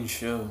main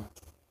show.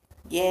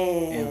 Yeah.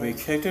 And we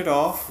kicked it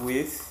off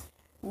with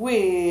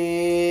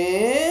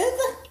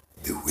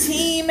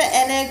Team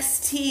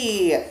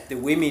NXT. the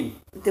women.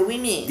 The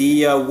women.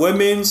 The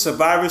Women's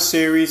Survivor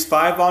Series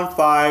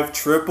 5-on-5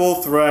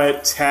 Triple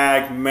Threat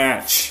Tag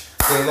Match.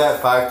 Say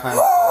that 5 times.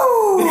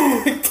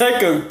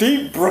 Take a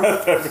deep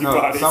breath,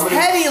 everybody. No,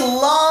 Teddy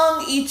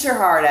Long, eat your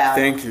heart out.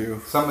 Thank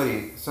you.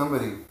 Somebody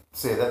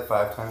say that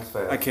 5 times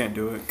fast. I can't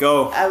do it.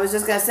 Go. I was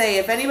just going to say,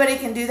 if anybody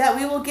can do that,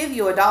 we will give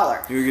you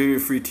 $1. We'll give you a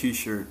free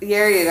t-shirt.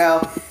 There you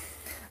go.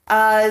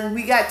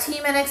 We got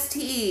Team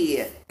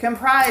NXT,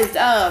 comprised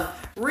of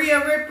Rhea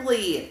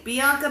Ripley,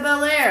 Bianca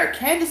Belair,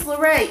 Candice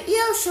LeRae,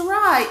 Io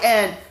Shirai,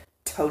 and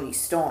Toni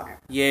Storm.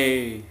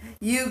 Yay.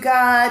 You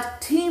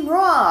got Team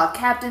Raw,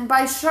 captained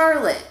by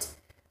Charlotte.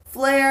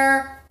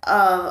 Flair,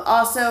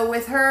 also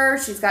with her,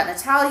 she's got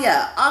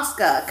Natalya,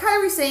 Asuka,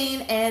 Kairi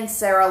Sane, and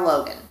Sarah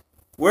Logan.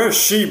 Where's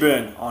she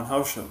been on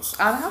house shows?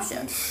 On house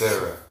shows.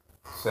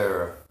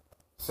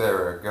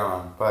 Sarah,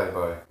 gone.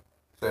 Bye.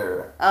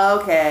 Sarah.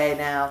 Okay,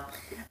 now.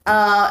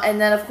 And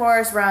then, of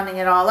course, rounding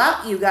it all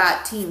out, you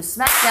got Team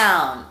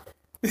SmackDown.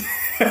 Well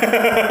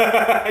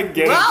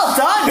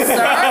done, sir.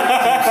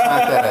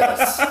 Smack that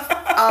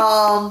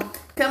ass.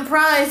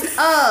 Comprised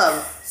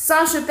of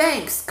Sasha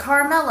Banks,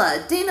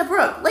 Carmella, Dana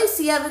Brooke,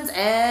 Lacey Evans,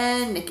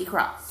 and Nikki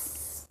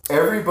Cross.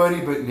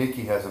 Everybody but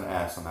Nikki has an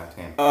ass on that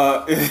team.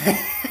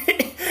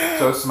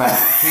 So smack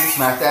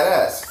that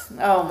ass.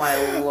 Oh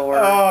my lord.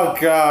 Oh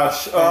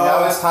gosh. And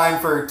now it's time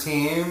for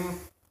Team.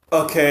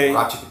 Okay.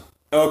 Raw.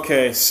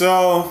 Okay,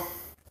 so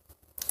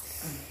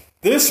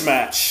this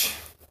match.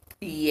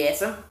 Yes,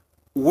 sir.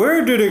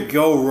 Where did it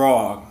go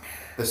wrong?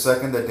 The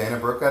second that Dana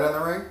Brooke got in the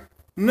ring?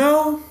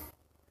 No.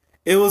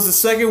 It was the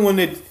second when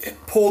they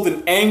pulled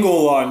an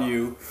angle on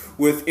you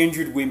with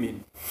injured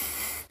women.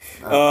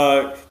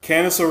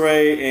 Candice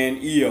LeRae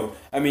and Io.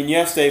 I mean,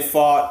 yes, they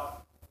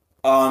fought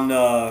on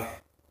the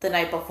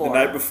night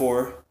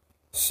before.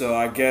 So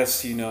I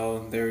guess, they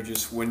were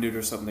just winded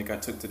or something. They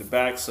got took to the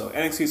back. So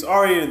NXT's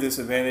already at a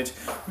disadvantage.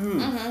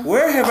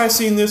 Where have I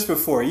seen this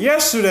before?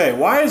 Yesterday.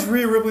 Why is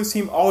Rhea Ripley's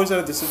team always at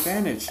a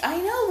disadvantage? I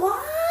know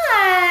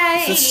why.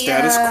 It's the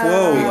status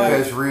quo.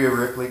 Because Rhea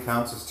Ripley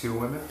counts as 2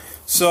 women?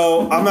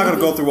 So I'm not going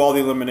to go through all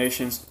the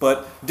eliminations,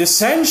 but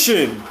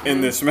dissension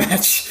in this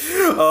match.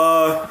 You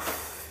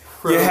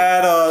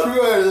had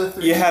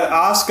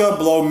Asuka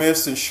blow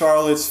mist in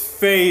Charlotte's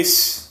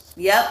face.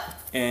 Yep.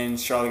 And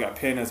Charlotte got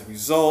pinned as a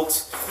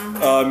result.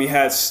 You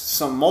had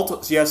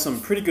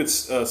some pretty good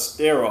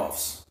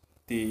stare-offs.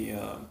 The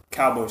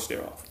cowboy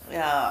stare-off. Oh,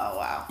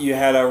 wow. You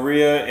had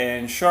Rhea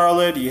and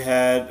Charlotte. You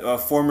had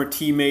former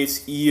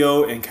teammates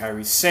Io and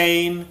Kairi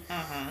Sane.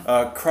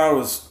 Crowd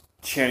was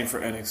chanting for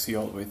NXT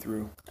all the way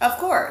through. Of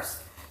course.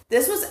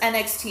 This was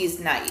NXT's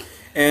night.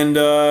 And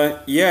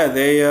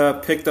they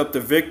picked up the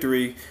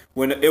victory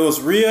when it was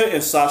Rhea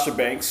and Sasha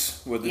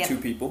Banks were the two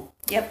people.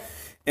 Yep.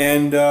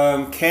 And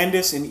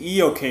Candice and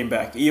Io came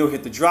back. Io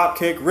hit the drop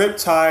kick,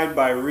 riptide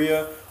by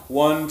Rhea.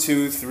 1,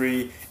 2,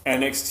 3.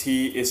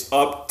 NXT is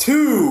up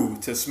 2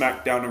 to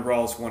SmackDown and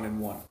Raw's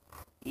 1-1.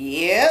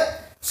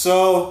 Yep.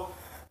 So,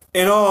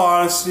 in all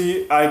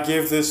honesty, I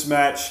give this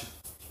match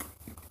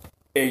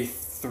a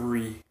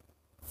 3.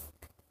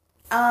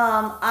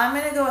 I'm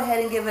going to go ahead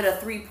and give it a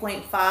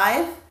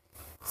 3.5.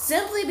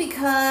 Simply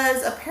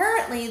because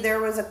apparently there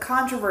was a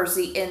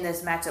controversy in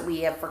this match that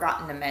we have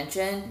forgotten to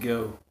mention.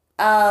 Go.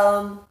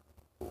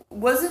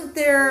 Wasn't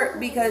there,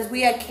 because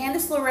we had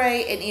Candice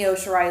LeRae and Io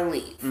Shirai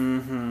leave.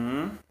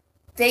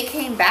 They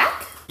came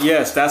back?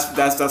 Yes, that's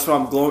what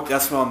I'm glowing.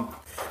 That's what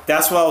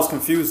I was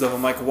confused of.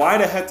 I'm like, why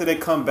the heck did they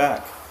come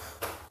back?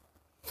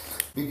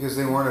 Because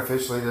they weren't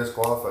officially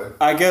disqualified.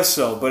 I guess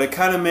so, but it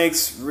kind of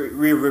makes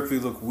Rhea Ripley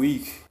look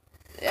weak.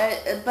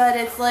 But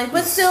it's like,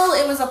 but still,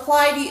 it was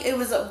applied. It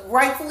was a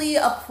rightfully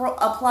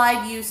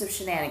applied use of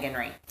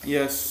shenaniganry.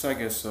 Yes, I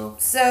guess so.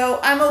 So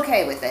I'm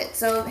okay with it.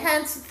 So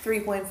hence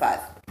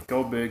 3.5.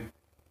 Go big.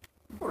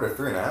 What a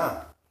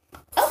 3.5.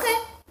 Okay.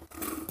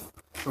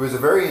 It was a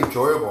very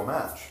enjoyable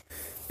match.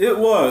 It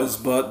was,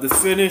 but the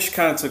finish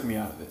kind of took me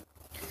out of it.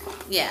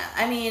 Yeah,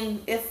 I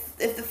mean, if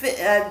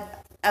the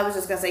I was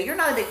just gonna say you're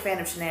not a big fan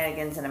of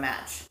shenanigans in a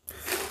match,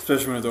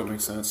 especially when it don't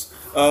make sense.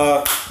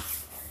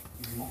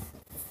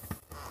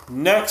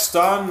 Next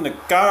on the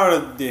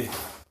card.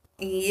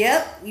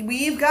 Yep,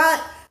 we've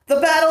got the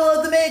Battle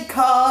of the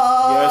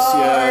Mid-Cards.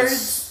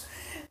 Yes.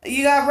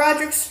 You got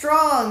Roderick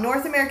Strong,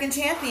 North American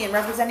Champion,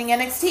 representing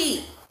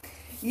NXT.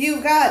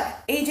 You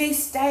got AJ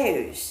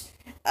Styles,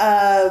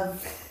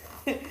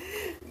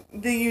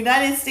 the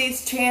United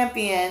States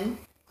Champion,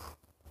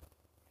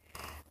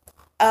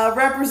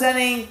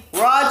 representing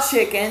Raw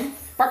Chicken.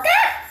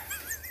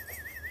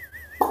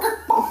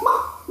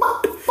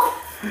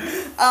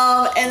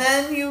 And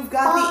then you've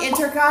got the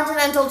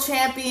Intercontinental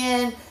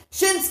Champion,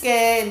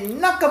 Shinsuke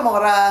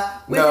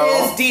Nakamura, with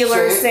his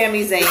dealer,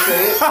 Sami Zayn.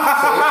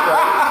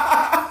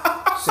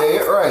 Say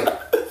it right.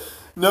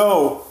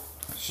 No.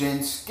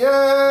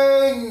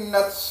 Shinsuke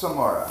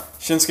Nakamura.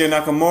 Shinsuke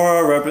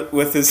Nakamura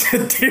with his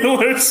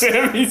dealer,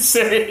 Sami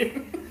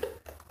Zayn.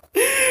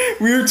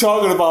 we were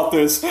talking about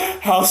this.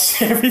 How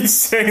Sami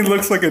Zayn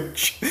looks like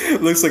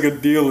a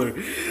dealer.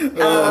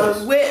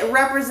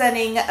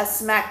 Representing a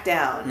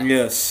SmackDown.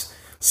 Yes.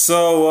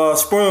 So,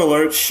 spoiler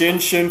alert: Shin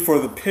for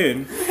the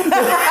pin.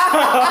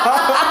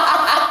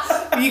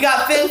 You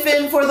got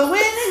Finn for the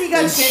win, and you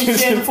got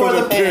Shin for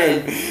the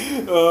pin.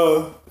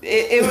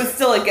 It was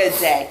still a good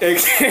day.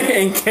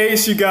 In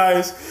case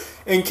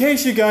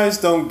you guys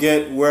don't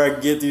get where I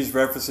get these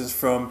references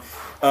from,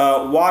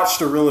 watch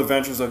The Real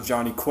Adventures of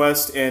Johnny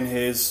Quest and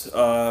his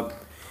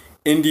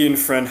Indian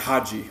friend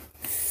Haji.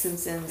 Sim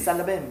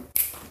Salabim.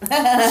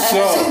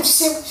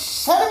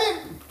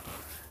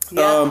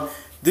 So,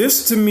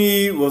 this to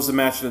me was the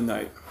match of the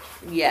night.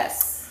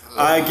 Yes.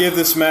 I give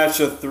this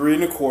match a 3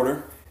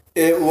 1/4.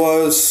 It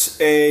was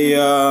a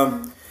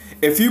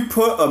if you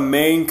put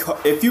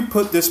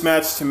this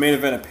match to main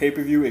event a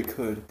pay-per-view, it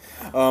could.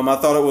 I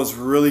thought it was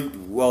really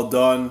well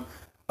done.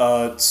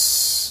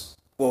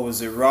 What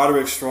was it?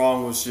 Roderick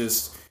Strong was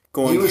just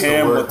going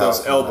ham with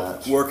those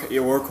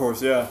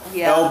workhorse, yeah.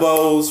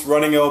 Elbows,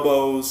 running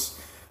elbows,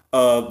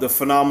 the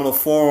phenomenal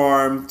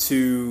forearm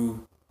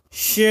to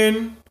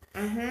Shin.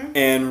 Mm-hmm.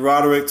 And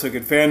Roderick took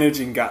advantage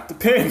and got the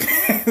pin.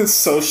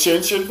 So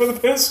Shin for the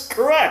pin is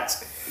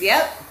correct.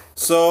 Yep.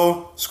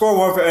 So, score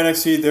 1 for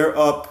NXT. They're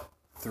up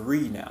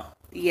 3 now.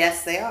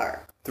 Yes, they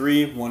are.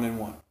 3,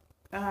 1-1.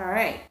 All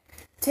right.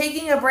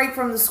 Taking a break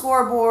from the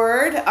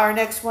scoreboard, our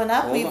next one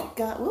up,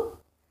 got... Whoop.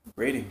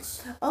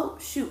 Ratings. Oh,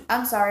 shoot.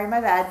 I'm sorry.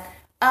 My bad.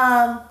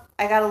 I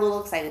got a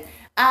little excited.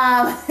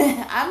 I'm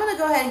going to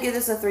go ahead and give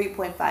this a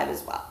 3.5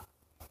 as well.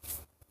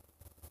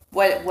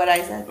 What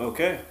I said.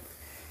 Okay.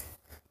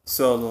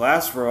 So the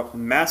last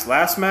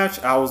match,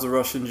 I was the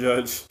Russian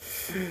judge.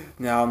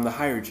 Now I'm the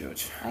higher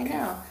judge. I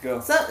know. Go.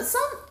 So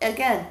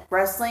again,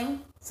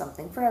 wrestling,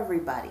 something for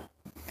everybody.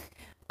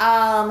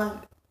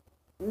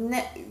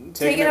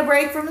 Taking a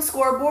break from the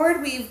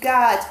scoreboard, we've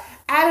got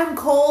Adam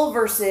Cole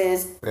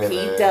versus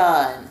Pete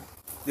Dunne.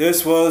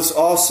 This was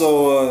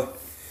also a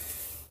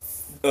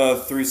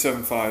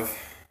 3.75.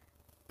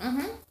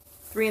 Mm-hmm.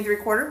 3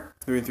 3/4.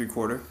 3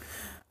 3/4.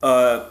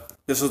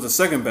 This was the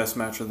second best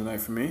match of the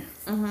night for me.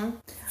 Mm-hmm.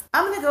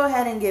 I'm gonna go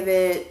ahead and give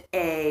it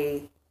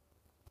a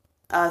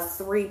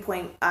 3.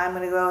 I'm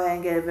gonna go ahead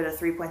and give it a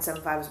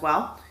 3.75 as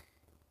well.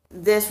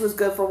 This was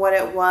good for what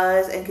it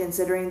was, and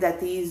considering that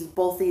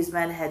both these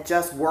men had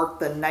just worked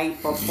the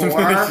night before.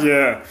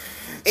 Yeah.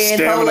 In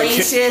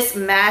hellacious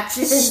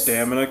matches.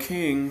 Stamina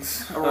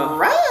Kings.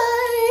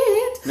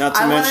 Right. Not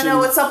to I want to mention know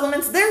what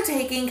supplements they're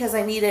taking because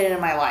I need it in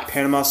my life.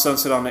 Panama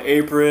Sunset on the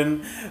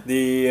apron.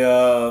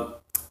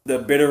 The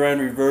bitter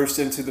end reversed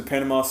into the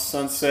Panama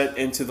Sunset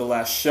into the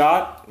last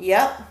shot.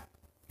 Yep.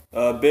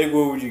 Big,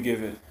 what would you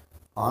give it?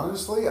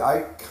 Honestly,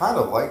 I kind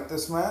of like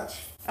this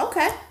match.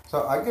 Okay.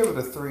 So I give it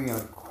a 3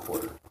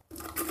 1/4.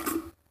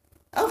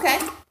 Okay.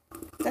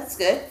 That's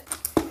good.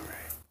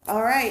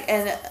 All right.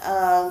 And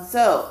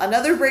so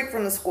another break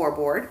from the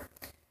scoreboard.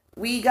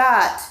 We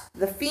got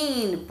The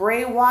Fiend,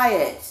 Bray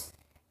Wyatt,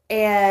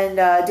 and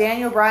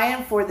Daniel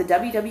Bryan for the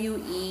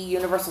WWE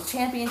Universal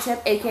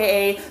Championship,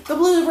 a.k.a. the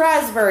Blue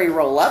Raspberry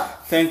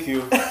Roll-Up. Thank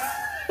you.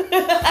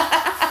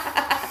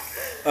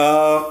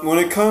 When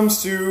it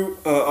comes to...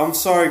 I'm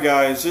sorry,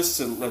 guys, just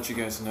to let you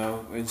guys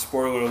know, and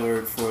spoiler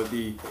alert for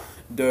the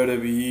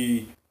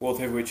WWE World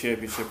Heavyweight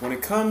Championship, when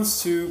it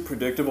comes to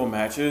predictable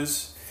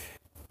matches,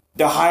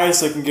 the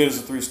highest I can get is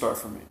a 3-star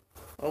for me.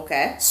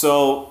 Okay.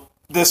 So,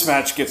 this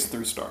match gets a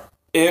 3-star.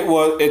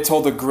 It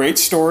told a great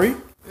story.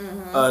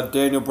 Mm-hmm.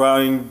 Daniel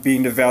Bryan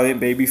being the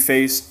valiant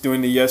babyface, doing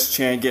the yes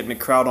chant, getting the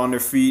crowd on their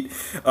feet,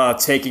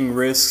 taking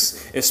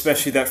risks,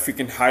 especially that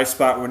freaking high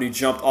spot when he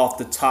jumped off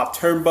the top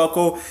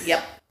turnbuckle.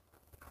 Yep.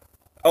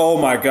 Oh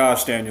my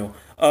gosh, Daniel.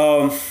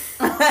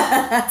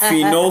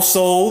 Fiend no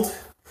sold,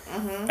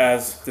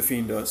 as the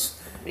Fiend does.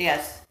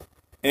 Yes.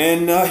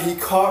 And he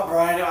caught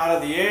Bryan out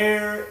of the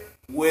air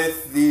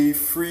with the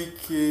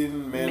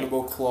freaking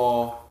mandible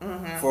claw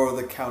for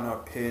the count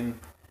out pin.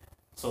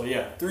 So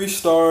yeah,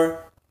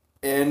 3-star.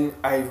 And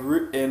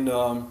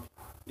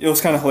it was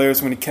kind of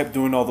hilarious when he kept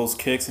doing all those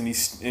kicks and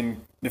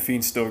the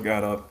Fiend still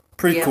got up.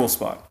 Pretty cool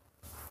spot.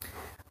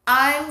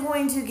 I'm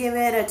going to give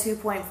it a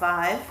 2.5.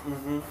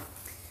 Mm-hmm.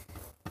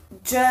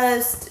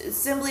 Just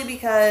simply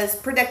because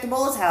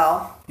predictable as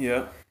hell.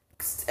 Yeah.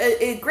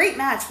 A great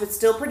match, but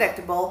still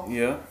predictable.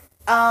 Yeah.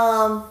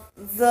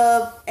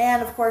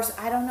 And of course,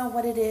 I don't know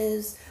what it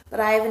is,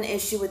 but I have an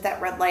issue with that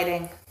red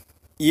lighting.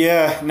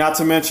 Yeah, not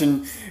to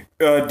mention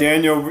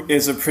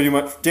Daniel's pretty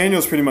much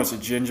a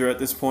ginger at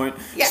this point.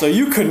 Yeah. So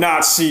you could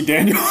not see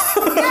Daniel. Yeah,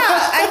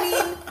 I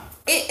mean,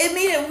 it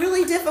made it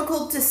really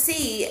difficult to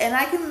see, and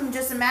I can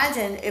just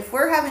imagine if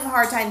we're having a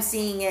hard time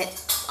seeing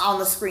it on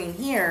the screen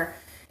here,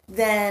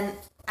 then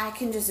I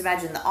can just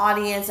imagine the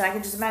audience, and I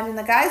can just imagine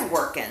the guys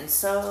working.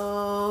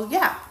 So,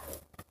 yeah,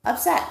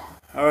 upset.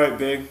 All right,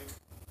 Big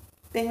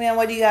Man,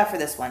 what do you got for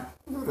this one?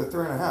 I give it a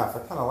 3.5. I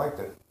kind of liked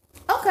it.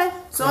 Okay,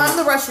 so I'm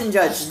the Russian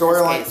judge.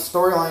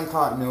 Storyline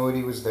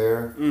continuity was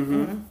there.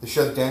 Mm-hmm. They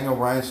showed Daniel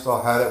Bryan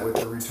still had it with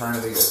the return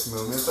of the Yes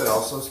movement, but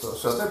also still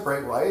showed that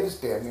Bray Wyatt is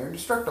damn near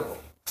indestructible.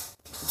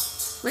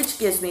 which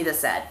gives me the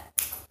sad.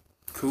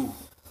 Cool.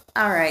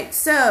 All right,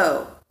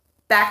 so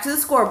back to the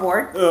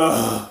scoreboard.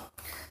 Ugh.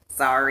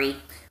 Sorry.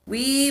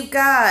 We've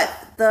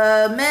got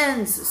the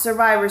men's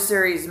Survivor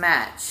Series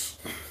match.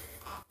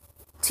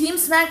 Team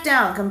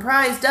SmackDown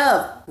comprised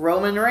of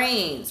Roman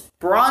Reigns,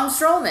 Braun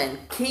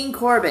Strowman, King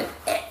Corbin,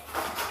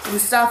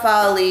 Mustafa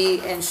Ali,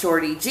 and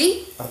Shorty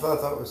G. I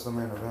thought that was the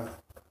main event.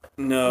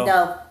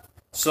 No.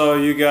 So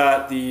you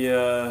got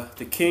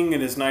the King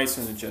and his Knights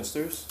and the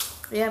Jesters.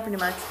 Yeah, pretty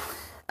much.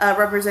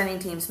 Representing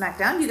Team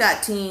SmackDown, you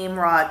got Team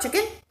Raw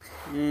Chicken,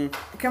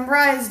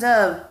 comprised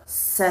of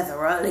Seth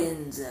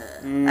Rollins.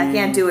 I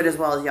can't do it as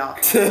well as y'all.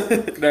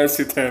 Nice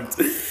attempt.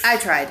 I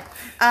tried.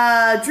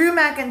 Drew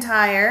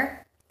McIntyre,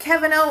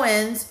 Kevin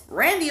Owens,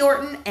 Randy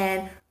Orton,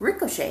 and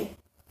Ricochet.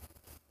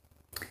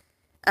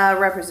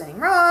 Representing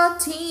Raw,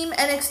 Team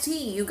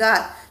NXT, you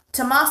got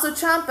Tommaso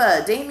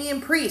Ciampa,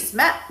 Damian Priest,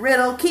 Matt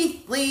Riddle,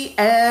 Keith Lee,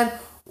 and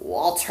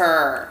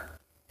Walter.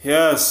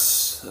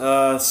 Yes.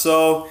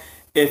 So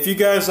if you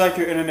guys like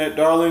your internet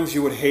darlings,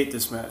 you would hate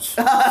this match.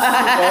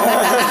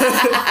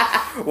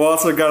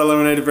 Walter got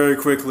eliminated very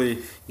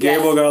quickly.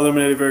 Gable Yes. got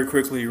eliminated very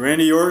quickly.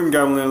 Randy Orton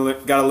got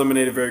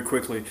eliminated very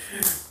quickly.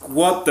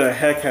 What the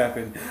heck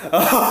happened?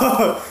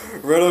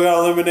 Riddle got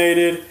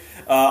eliminated.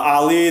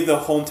 Ali, the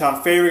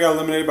hometown favorite, got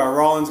eliminated by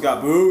Rollins,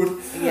 got booed.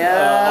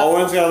 Yeah.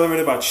 Owens got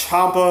eliminated by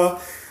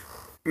Ciampa.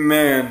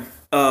 Man,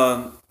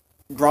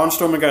 Braun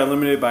Strowman got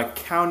eliminated by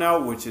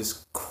countout, which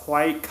is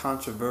quite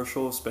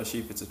controversial, especially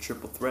if it's a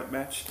triple threat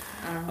match.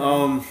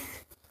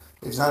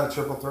 It's not a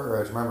triple threat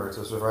match. Remember, it's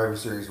a Survivor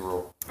Series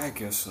rule. I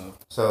guess so.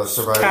 So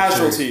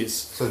Casualties.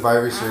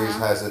 Survivor Series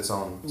has its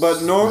own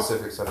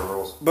specific set of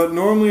rules. But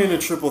normally in a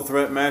triple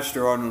threat match,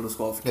 there are no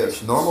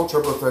disqualifications. Yes, normal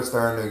triple threats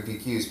there are no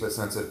DQs, but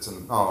since it's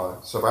a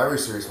Survivor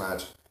Series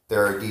match,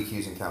 there are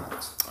DQs and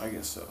countouts. I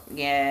guess so.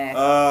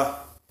 Yeah.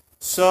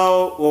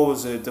 So what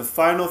was it? The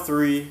final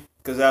three,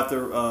 because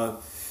after,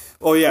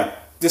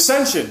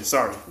 Dissension.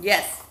 Sorry.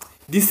 Yes.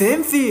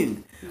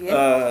 Dissension.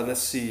 Yep.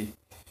 Let's see.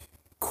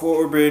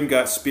 Corbin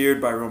got speared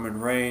by Roman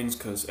Reigns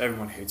because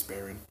everyone hates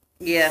Baron.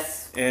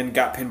 Yes. And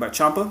got pinned by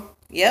Ciampa.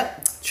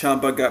 Yep.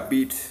 Ciampa got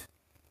beat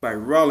by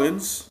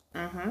Rollins.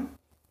 Mm-hmm.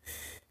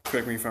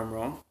 Correct me if I'm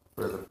wrong.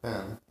 For the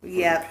pin.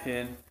 Yep.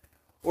 Pin.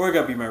 Or it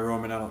got beat by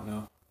Roman, I don't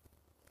know.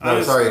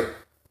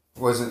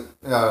 Wasn't,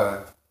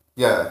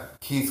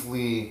 Keith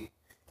Lee.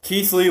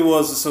 Keith Lee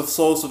was the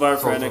sole survivor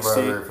for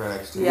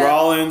NXT. Yeah.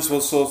 Rollins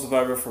was sole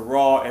survivor for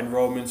Raw, and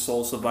Roman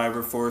sole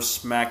survivor for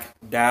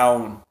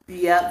SmackDown.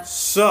 Yep.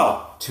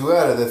 So 2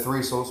 out of the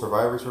 3 sole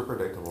survivors were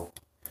predictable.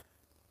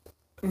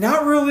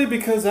 not really,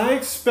 because I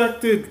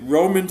expected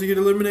Roman to get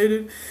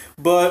eliminated,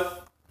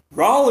 but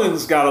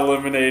Rollins got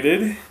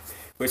eliminated.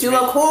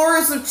 To a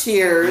chorus of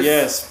cheers.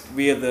 Yes,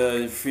 via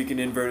the freaking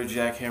inverted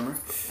jackhammer.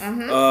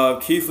 Mm-hmm.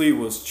 Keith Lee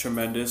was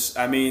tremendous.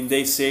 I mean,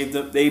 they saved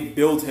him. They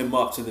built him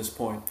up to this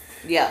point.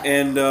 Yeah.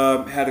 And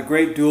had a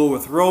great duel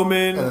with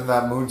Roman. And then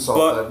that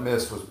moonsault that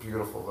missed was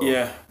beautiful, though.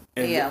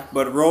 Yeah.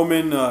 But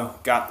Roman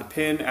got the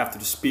pin after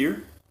the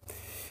spear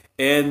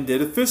and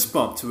did a fist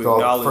bump to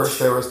acknowledge. First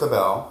there was the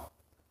bow.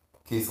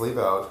 Keith Lee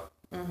bowed.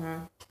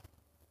 Mm-hmm.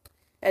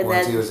 And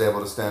Once then he was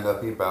able to stand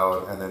up, he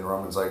bowed. And then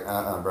Roman's like,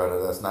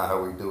 brother, that's not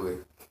how we do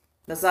it.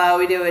 that's not how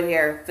we do it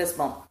here. Fist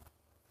bump.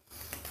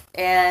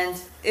 And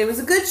it was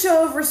a good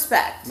show of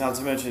respect. Not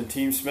to mention,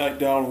 Team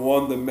SmackDown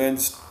won the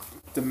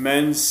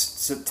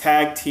men's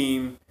tag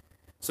team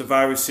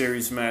Survivor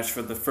Series match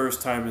for the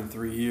first time in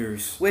 3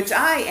 years. Which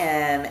I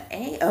am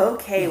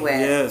A-okay with.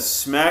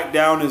 Yes,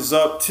 SmackDown is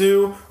up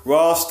too.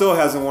 Raw still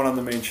hasn't won on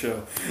the main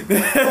show.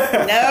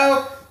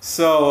 Nope.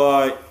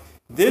 So,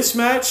 this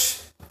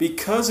match,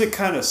 because it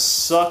kind of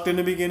sucked in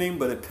the beginning,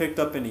 but it picked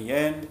up in the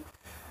end,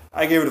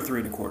 I gave it a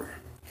 3 1/4.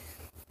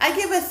 I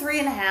give it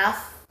 3.5.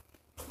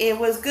 It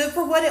was good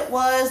for what it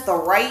was. The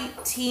right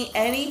team,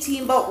 any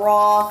team but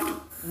Raw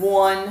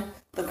won.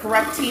 The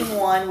correct team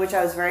won, which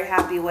I was very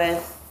happy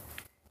with.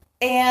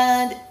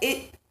 And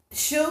it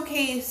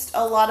showcased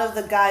a lot of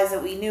the guys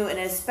that we knew, and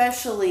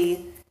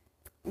especially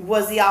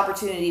was the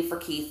opportunity for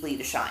Keith Lee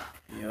to shine.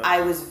 Yep.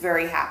 I was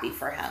very happy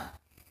for him.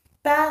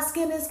 Bask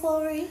in his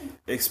glory.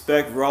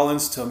 Expect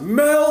Rollins to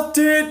melt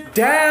it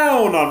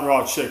down on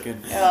Raw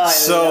Chicken. Oh,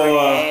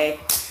 so,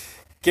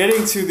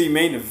 getting to the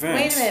main event.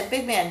 Wait a minute,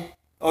 big man.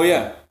 Oh,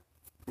 yeah.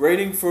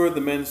 Rating for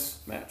the men's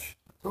match.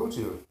 Told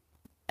you.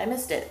 I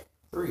missed it.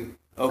 3.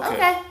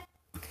 Okay.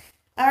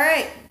 All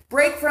right.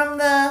 Break from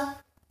the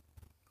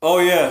Oh,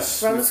 yes.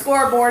 from the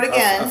scoreboard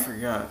again. I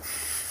forgot.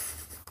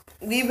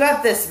 We've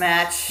got this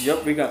match.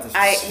 Yep, we got this.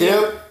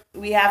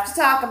 We have to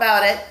talk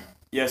about it.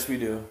 Yes, we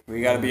do.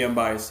 We got to be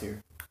unbiased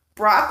here.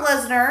 Brock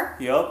Lesnar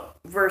Yep.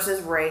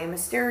 versus Rey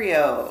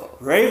Mysterio.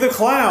 Ray the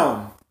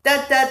Clown.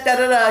 Da da da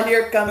da da.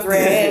 Here comes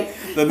Rey.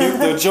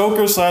 the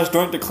Joker /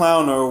 Doink the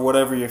Clown, or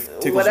whatever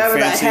tickles Whatever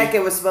your fancy. the heck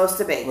it was supposed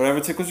to be. Whatever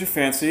tickles your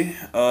fancy.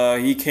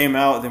 He came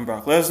out, then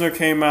Brock Lesnar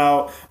came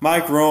out.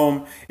 Mike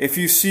Rome. If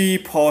you see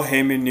Paul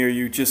Heyman near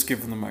you, just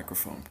give him the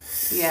microphone.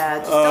 Yeah,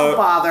 just don't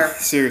bother.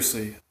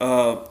 Seriously.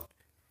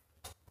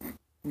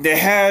 They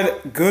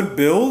had good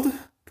build,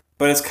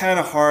 but it's kind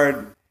of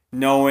hard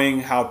knowing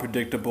how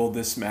predictable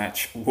this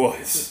match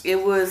was.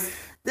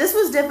 This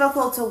was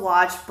difficult to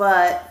watch,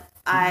 but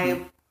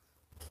I'm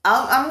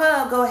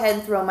gonna go ahead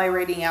and throw my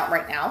rating out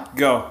right now.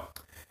 Go.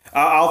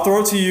 I'll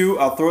throw it to you.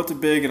 I'll throw it to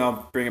Big, and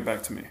I'll bring it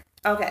back to me.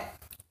 Okay.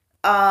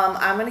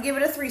 I'm gonna give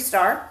it a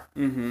 3-star.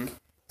 Mm-hmm.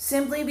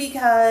 Simply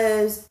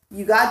because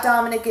you got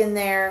Dominic in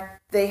there.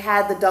 They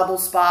had the double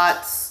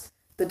spots,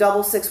 the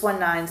double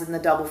 619s, and the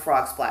double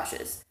frog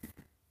splashes.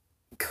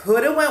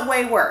 Could have went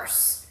way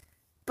worse,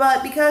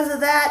 but because of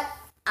that,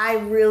 I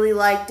really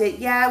liked it.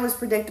 Yeah, it was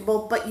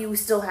predictable, but you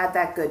still had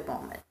that good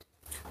moment.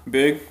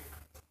 Big.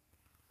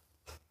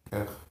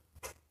 Yeah.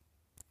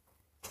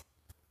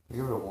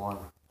 Give it a 1.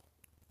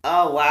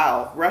 Oh,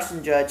 wow.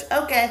 Russian judge.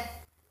 Okay.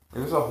 It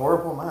was a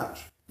horrible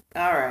match.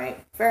 All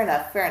right. Fair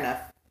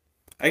enough.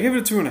 I give it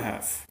a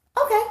 2.5.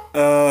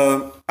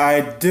 Okay.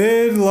 I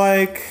did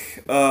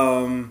like,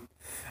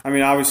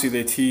 obviously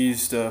they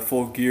teased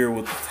Full Gear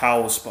with the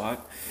towel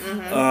spot.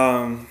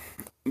 Mm-hmm.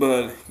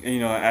 But,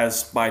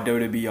 as by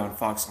WWE on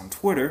Fox on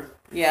Twitter.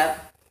 Yeah.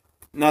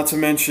 Not to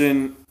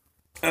mention,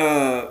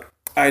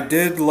 I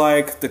did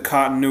like the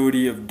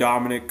continuity of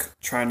Dominic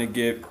trying to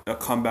get a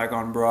comeback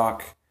on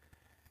Brock.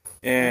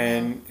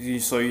 And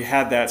so you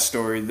had that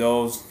story.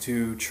 Those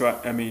two,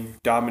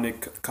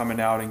 Dominic coming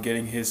out and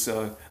getting his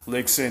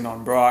licks in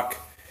on Brock.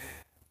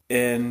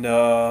 And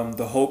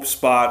the Hope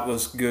spot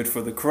was good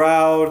for the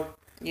crowd.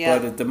 Yeah.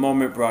 But at the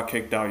moment Brock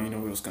kicked out, he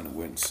was going to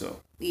win.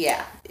 So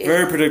yeah.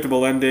 Very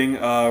predictable ending.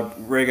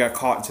 Ray got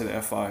caught into the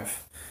F5.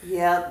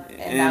 Yep.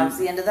 And that was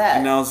the end of that.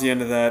 And that was the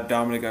end of that.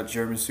 Dominic got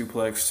German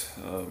suplexed.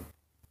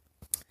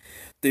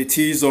 They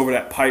teased over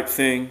that pipe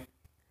thing.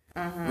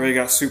 Mm-hmm. Ray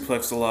got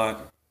suplexed a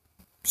lot.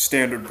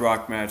 Standard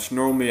Brock match.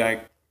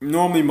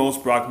 Normally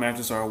most Brock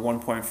matches are a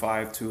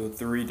 1.5 to a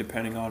 3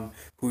 depending on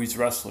who he's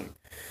wrestling.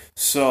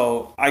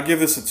 So I give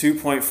this a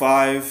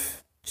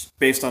 2.5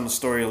 based on the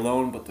story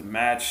alone, but the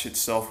match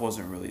itself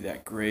wasn't really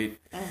that great.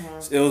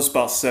 Mm-hmm. It was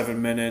about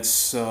 7 minutes,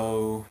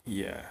 so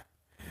yeah.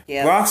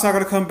 Brock's not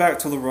going to come back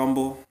to the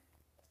Rumble,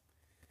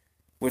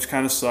 which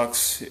kind of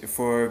sucks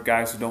for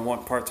guys who don't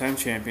want part-time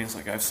champions,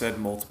 like I've said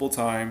multiple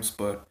times,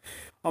 but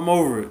I'm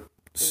over it.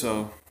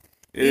 So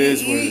it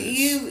is what it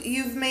is.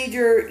 You've made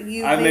your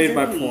I made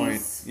my piece.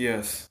 point.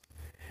 Yes.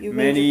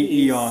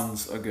 Many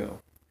eons ago.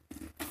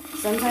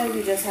 Sometimes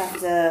you just have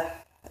to.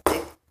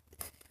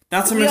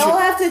 Not to we mention, all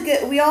have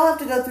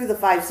to go through the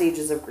 5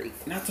 stages of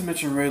grief. Not to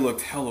mention, Ray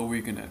looked hella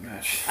weak in that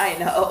match. I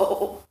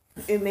know.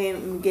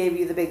 It gave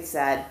you the big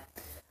sad.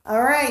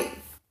 All right,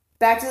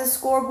 back to the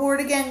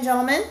scoreboard again,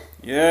 gentlemen.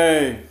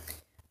 Yay!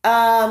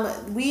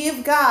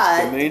 We've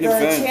got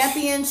the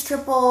Champions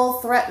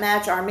Triple Threat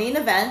match, our main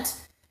event.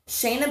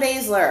 Shayna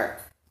Baszler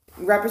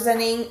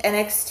representing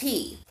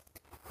NXT.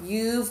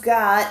 You've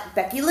got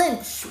Becky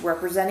Lynch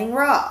representing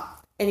Raw.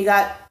 And you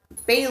got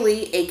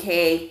Bayley,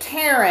 a.k.a.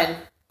 Karen,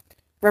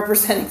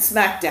 representing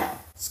SmackDown.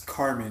 It's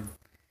Carmen.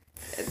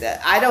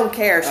 I don't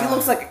care. She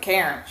looks like a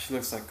Karen. She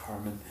looks like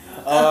Carmen.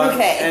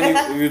 Okay.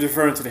 And you're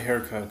deferring to the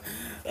haircut.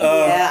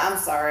 Yeah, I'm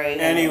sorry.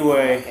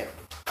 Anyway,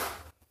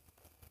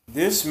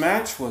 this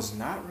match was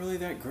not really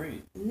that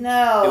great.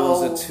 No. It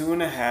was a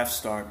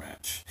 2.5-star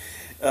match.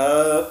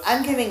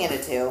 I'm giving it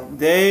a 2.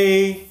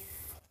 They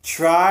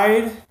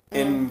tried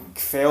and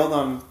failed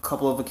on a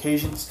couple of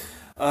occasions.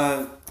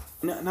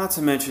 Not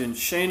to mention,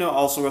 Shayna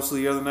also wrestled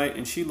the other night,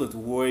 and she looked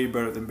way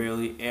better than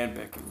Bayley and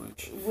Becky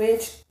Lynch.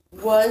 Which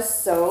was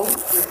so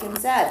freaking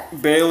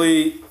sad.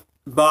 Bayley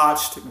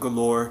botched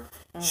galore.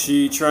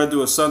 She tried to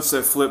do a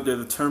sunset flip, did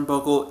a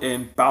turnbuckle,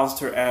 and bounced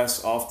her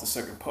ass off the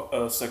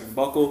second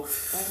buckle.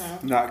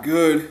 Not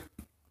good.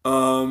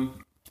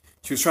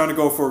 She was trying to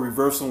go for a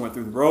reversal and went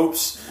through the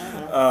ropes.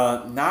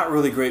 Not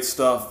really great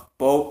stuff.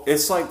 But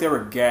it's like they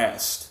were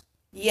gassed.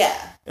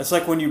 Yeah. It's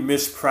like when you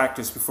miss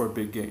practice before a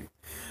big game.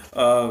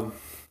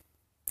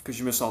 Because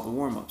you miss all the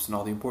warm-ups and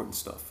all the important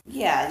stuff.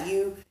 Yeah,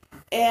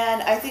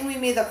 and I think we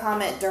made the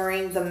comment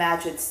during the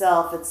match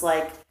itself. It's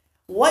like,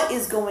 what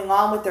is going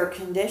on with their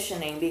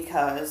conditioning?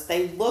 Because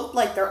they look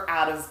like they're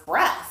out of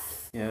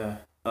breath. Yeah.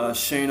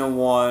 Shayna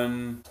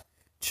won,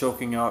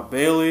 choking out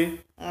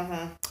Bayley.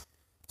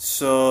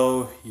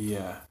 So,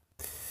 yeah.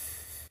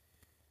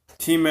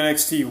 Team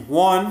NXT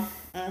won.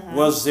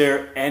 Was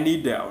there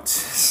any doubt?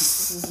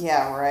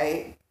 Yeah,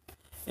 right.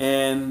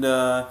 And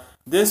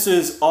this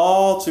is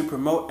all to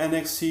promote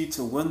NXT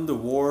to win the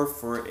war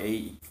from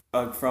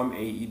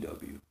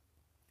AEW.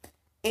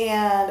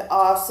 And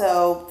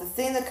also, the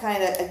thing that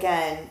kind of,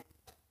 again,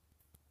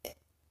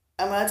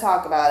 I'm going to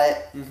talk about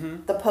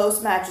it. The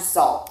post-match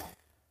assault.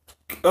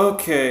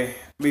 Okay,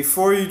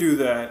 before you do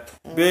that,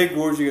 Big,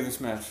 what would you give this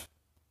match?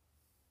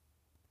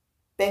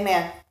 Big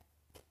man.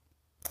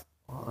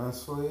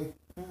 Honestly,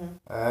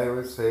 I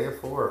would say a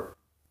 4.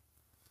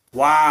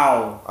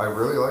 Wow. I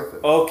really liked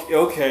it.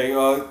 Okay.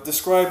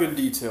 Describe in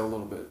detail a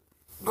little bit.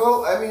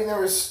 Well, I mean, there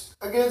was,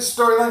 again,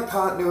 storyline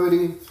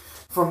continuity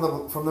from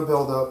the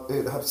build-up.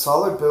 It had a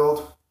solid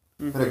build,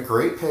 had a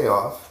great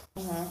payoff,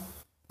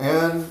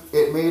 and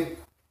it made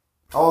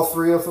all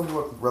 3 of them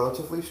look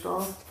relatively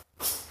strong.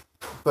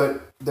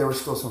 but there were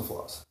still some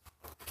flaws.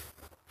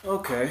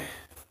 Okay.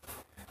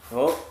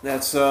 Well,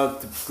 that's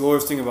the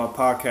glorious thing about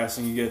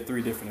podcasting. You get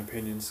 3 different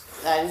opinions.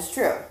 That is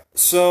true.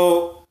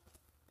 So,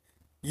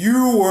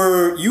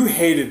 you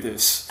hated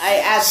this.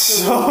 I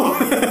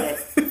absolutely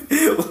hated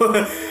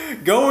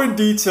it. Go in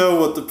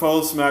detail with the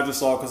post-match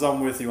assault, because I'm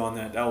with you on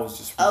that. That was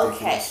just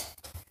ridiculous. Okay.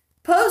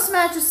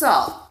 Post-match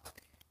assault.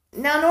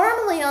 Now,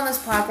 normally on this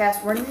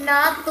podcast, we're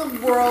not the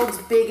world's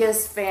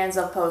biggest fans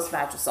of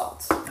post-match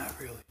assaults. Not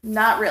really.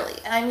 Not really.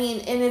 I mean,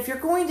 and if you're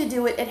going to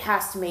do it, it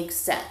has to make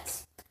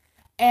sense.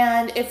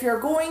 And if you're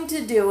going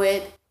to do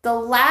it, the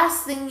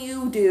last thing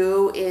you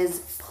do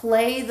is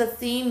play the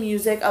theme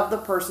music of the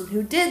person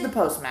who did the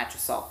post-match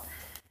assault.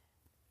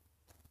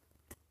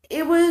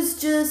 It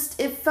was just,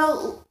 it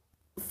felt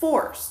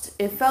forced.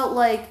 It felt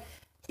like,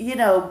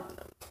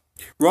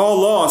 Raw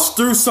lost.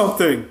 Do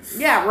something.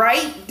 Yeah,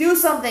 right? Do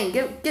something.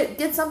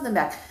 Get something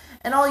back.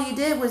 And all you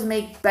did was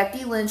make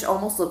Becky Lynch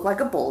almost look like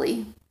a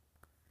bully.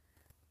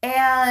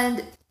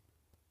 And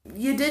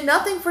you did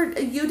nothing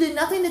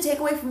to take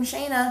away from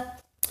Shayna.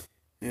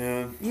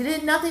 Yeah. You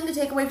did nothing to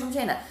take away from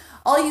Shayna.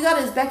 All you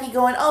got is Becky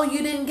going, "Oh,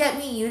 you didn't get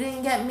me,"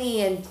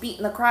 and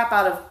beating the crap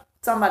out of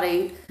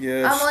somebody.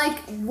 Yes. I'm like,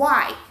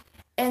 why?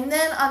 And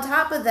then on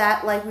top of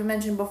that, like we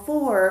mentioned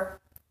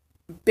before,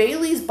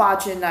 Bayley's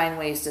botching 9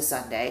 Ways to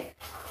Sunday.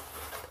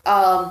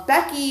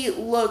 Becky's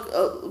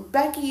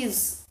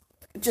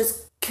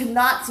just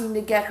cannot seem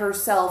to get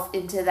herself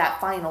into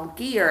that final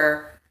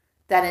gear,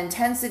 that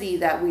intensity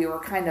that we were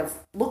kind of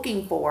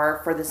looking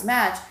for this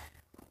match.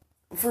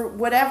 For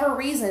whatever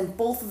reason,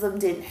 both of them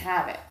didn't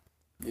have it.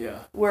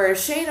 Yeah. Whereas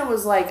Shayna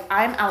was like,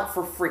 I'm out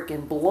for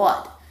freaking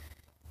blood.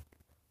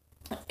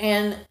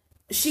 And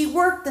she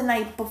worked the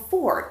night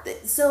before.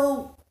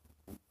 So,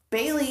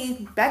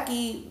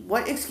 Becky,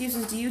 what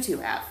excuses do you two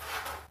have?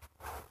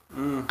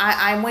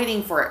 I'm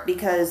waiting for it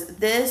because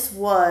this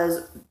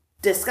was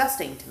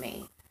disgusting to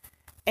me.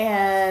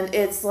 And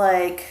it's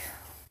like...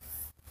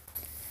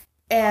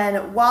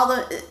 And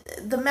while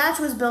the match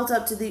was built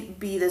up to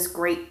be this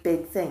great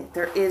big thing,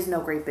 there is no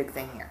great big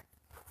thing here.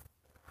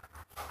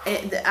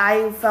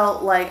 I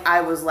felt like I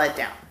was let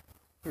down.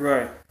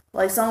 Right.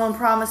 Like someone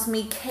promised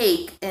me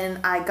cake and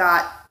I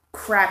got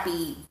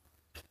crappy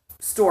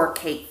store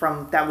cake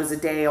that was a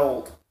day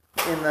old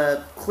in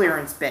the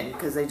clearance bin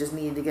because they just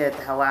needed to get it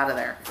the hell out of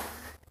there.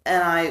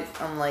 And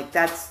I'm like,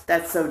 that's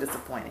so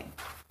disappointing.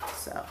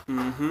 So.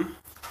 Mm-hmm.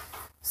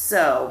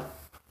 So.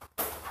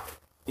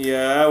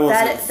 Yeah, I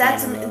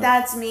wasn't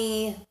that's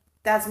me.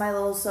 That's my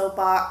little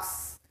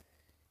soapbox.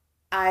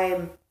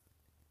 I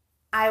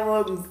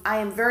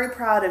am very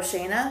proud of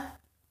Shayna.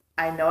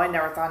 I know I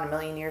never thought in a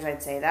million years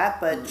I'd say that,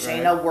 but right.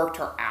 Shayna worked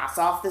her ass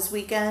off this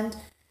weekend.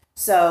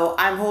 So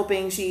I'm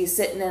hoping she's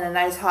sitting in a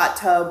nice hot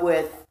tub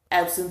with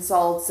Epsom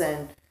salts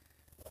and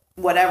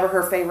whatever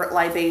her favorite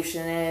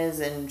libation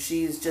is, and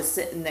she's just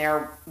sitting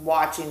there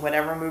watching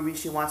whatever movie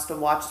she wants to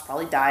watch. It's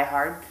probably Die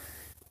Hard.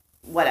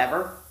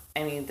 Whatever.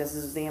 I mean, this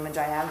is the image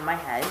I have in my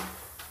head.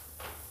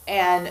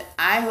 And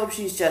I hope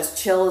she's just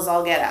chill as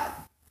all get out.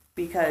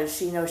 Because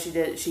she knows she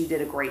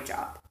did a great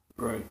job.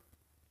 Right.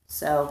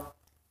 So,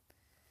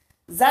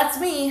 that's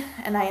me,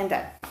 and I am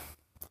done.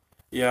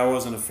 Yeah, I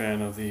wasn't a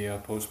fan of the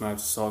post-match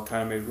assault.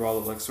 Kind of made Raw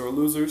look like sore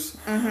losers.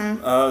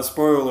 Mm-hmm.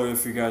 Spoiler alert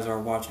if you guys are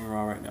watching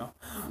Raw right now.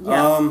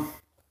 Yeah.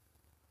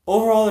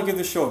 Overall, I give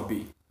the show a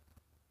B.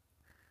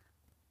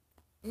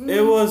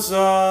 It was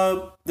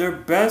their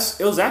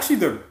best. It was actually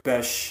their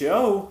best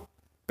show,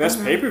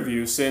 best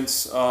pay-per-view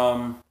since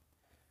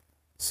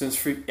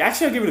free.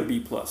 Actually, I give it a B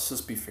plus.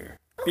 Let's be fair.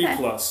 Okay. B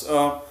plus.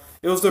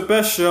 It was their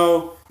best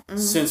show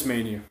since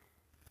Mania.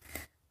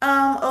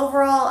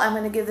 Overall, I'm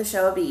gonna give the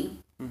show a B.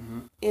 Mm-hmm.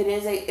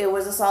 It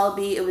was a solid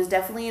B. It was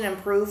definitely an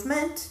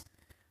improvement,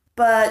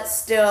 but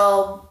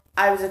still,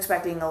 I was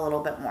expecting a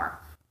little bit more,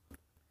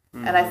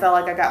 and I felt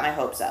like I got my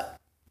hopes up.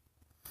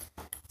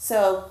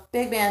 So,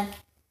 Big Man.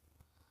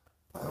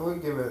 I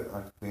would give it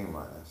a B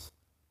minus.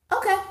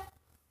 Okay.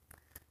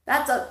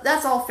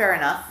 That's all fair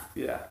enough.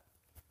 Yeah.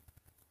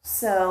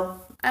 So,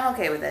 I'm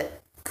okay with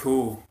it.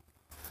 Cool.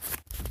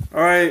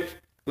 All right,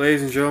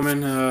 ladies and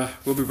gentlemen,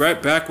 we'll be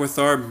right back with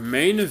our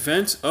main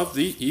event of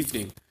the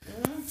evening.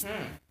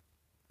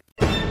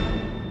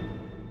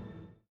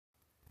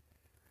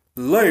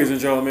 Ladies and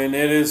gentlemen,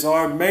 it is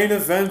our main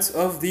event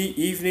of the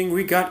evening.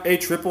 We got a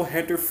triple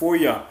header for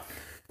ya.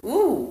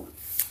 Ooh.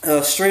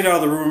 Straight out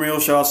of the rumor mill,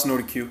 shout out to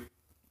Snowdy Q.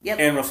 Yep.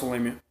 And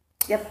WrestleMania.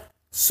 Yep.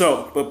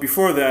 So, but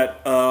before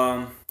that,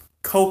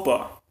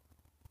 COPA,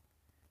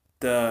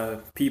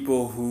 the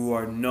people who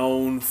are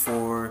known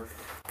for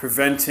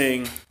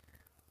preventing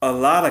a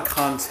lot of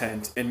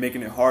content and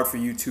making it hard for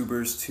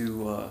YouTubers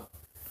to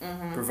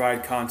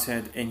provide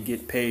content and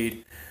get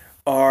paid,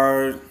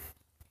 are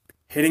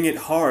hitting it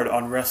hard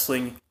on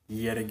wrestling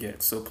yet again.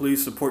 So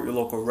please support your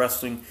local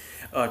wrestling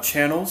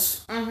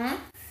channels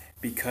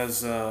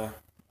because,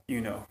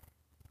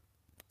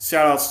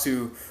 shout-outs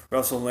to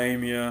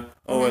WrestleMania,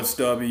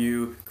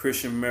 OSW,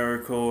 Christian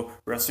Miracle,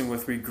 Wrestling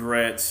with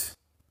Regret,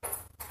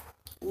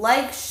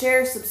 Like,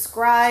 share,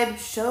 subscribe,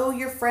 show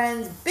your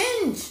friends,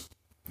 binge.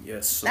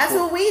 Yes, support. That's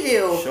what we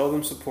do. Show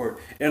them support.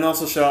 And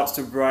also shout outs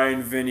to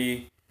Brian,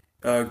 Vinny,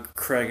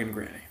 Craig, and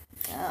Granny.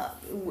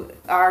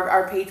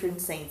 Our patron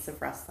saints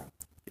of wrestling.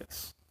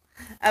 Yes.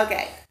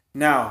 Okay.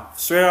 Now,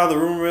 straight out of the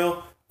rumor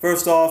mill.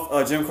 First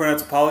off, Jim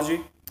Cornette's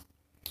apology.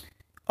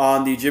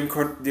 On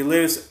the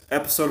latest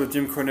episode of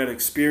Jim Cornette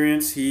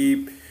Experience,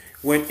 he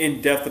went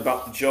in depth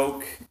about the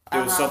joke.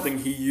 It was something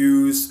he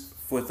used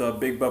with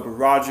Big Bubba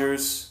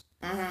Rogers,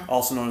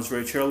 also known as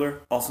Ray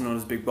Chiller, also known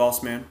as Big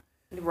Boss Man.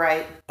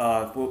 Right.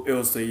 It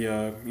was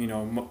the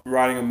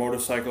riding a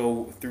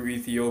motorcycle through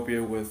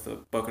Ethiopia with a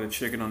bucket of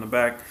chicken on the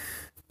back.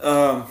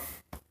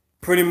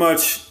 Pretty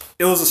much,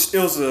 it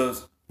was a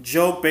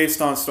joke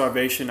based on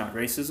starvation, not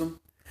racism,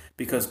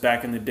 because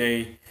back in the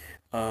day,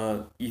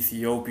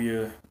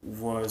 Ethiopia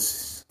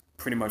was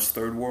pretty much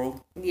third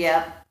world.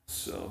 Yeah.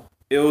 So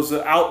it was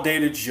an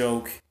outdated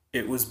joke.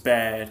 It was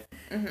bad,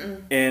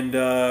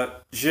 and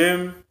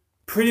Jim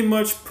pretty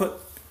much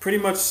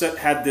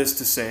had this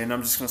to say, and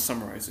I'm just gonna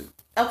summarize it.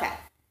 Okay.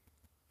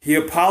 He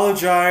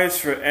apologized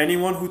for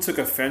anyone who took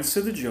offense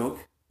to the joke.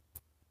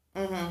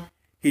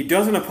 He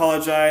doesn't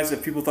apologize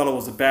if people thought it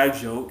was a bad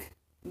joke.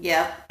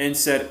 Yep. And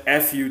said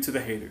F you to the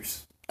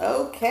haters.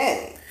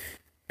 Okay.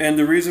 And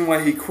the reason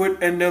why he quit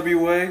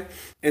NWA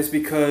is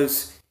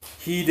because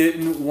he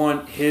didn't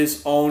want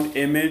his own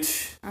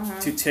image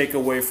to take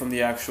away from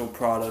the actual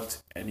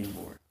product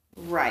anymore.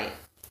 Right.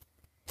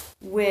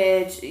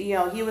 Which, he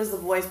was the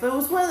voice, but it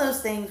was one of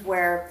those things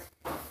where,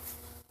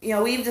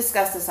 we've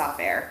discussed this off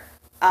air.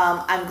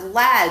 I'm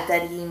glad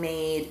that he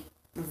made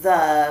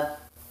the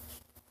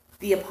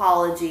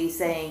apology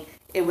saying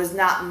it was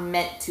not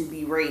meant to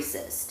be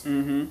racist.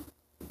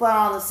 But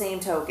on the same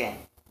token,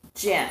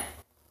 Jim,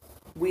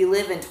 we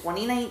live in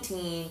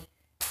 2019.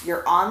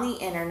 You're on the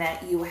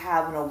internet. You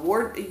have an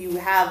award. You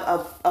have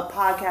a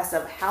podcast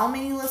of how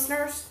many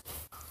listeners?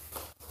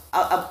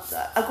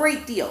 A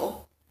great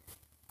deal.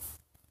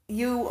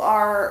 You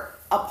are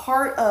a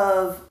part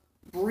of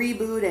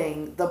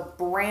rebooting the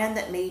brand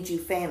that made you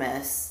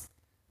famous.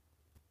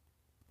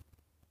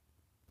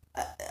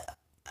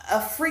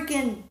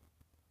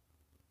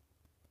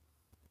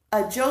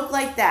 A joke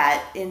like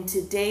that in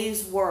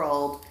today's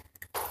world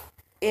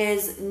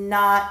is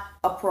not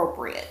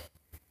appropriate.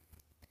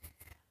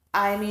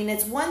 I mean,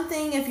 it's one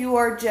thing if you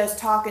are just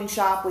talking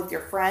shop with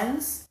your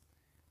friends,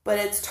 but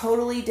it's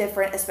totally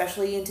different,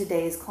 especially in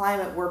today's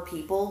climate where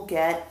people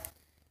get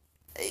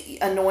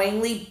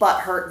annoyingly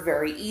butthurt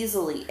very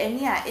easily. And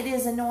yeah, it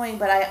is annoying,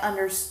 but I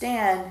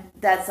understand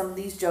that some of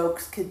these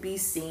jokes could be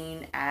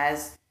seen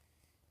as,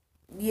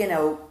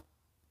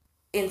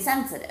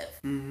 insensitive.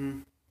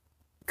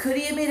 Could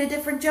he have made a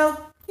different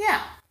joke?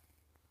 Yeah.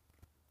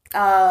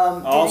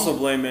 I also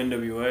blame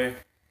NWA.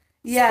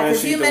 Yeah,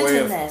 because you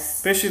mentioned this.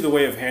 Especially the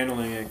way of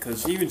handling it,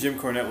 because even Jim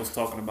Cornette was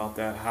talking about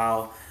that,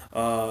 how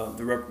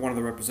one of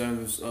the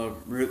representatives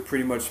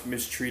pretty much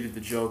mistreated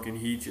the joke, and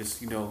he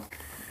just,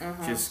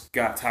 just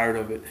got tired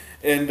of it.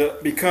 And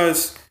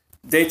because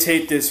they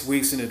taped this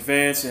weeks in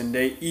advance, and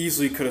they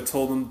easily could have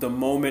told him the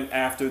moment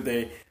after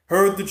they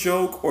heard the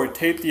joke or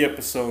taped the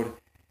episode,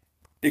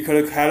 they could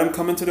have had him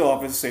come into the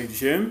office and say,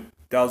 Jim,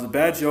 that was a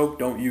bad joke,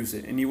 don't use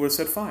it. And he would have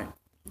said, fine.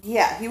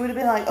 Yeah, he would have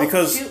been like,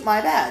 shoot, my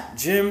bad.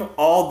 Jim,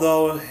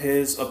 although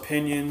his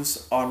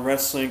opinions on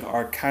wrestling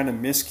are kind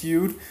of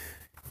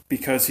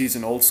because he's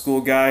an old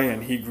school guy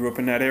and he grew up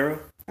in that era.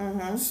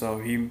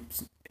 So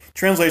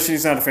translation,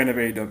 he's not a fan of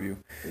AEW.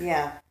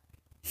 Yeah.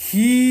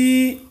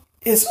 He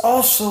is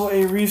also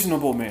a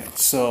reasonable man.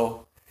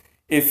 So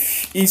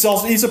if he's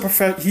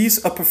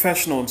a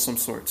professional in some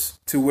sorts,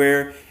 to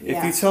where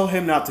if you tell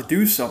him not to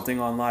do something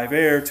on live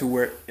air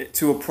to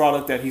a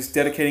product that he's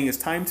dedicating his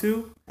time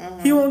to,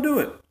 he won't do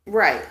it.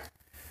 Right.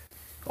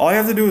 All you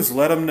have to do is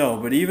let him know.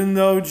 But even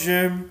though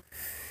Jim,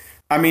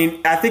 I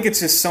think it's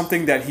just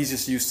something that he's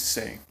just used to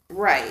saying.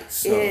 Right.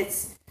 So.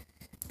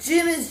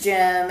 Jim is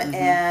Jim,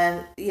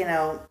 and,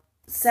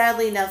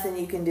 sadly nothing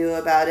you can do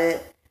about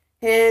it.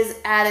 His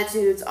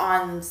attitudes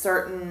on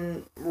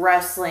certain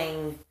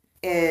wrestling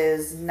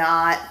is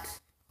not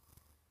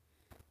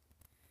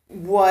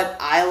what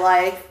I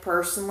like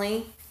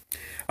personally.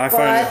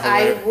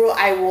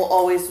 I will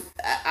always,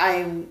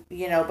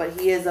 but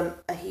he is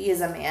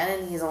a man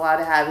and he's allowed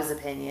to have his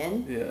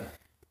opinion. Yeah.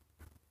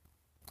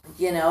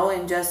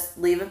 And just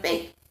leave it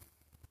be.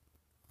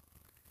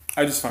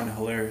 I just find it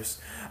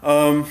hilarious.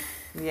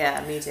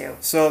 Yeah, me too.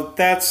 So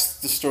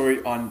that's the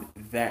story on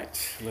that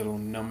little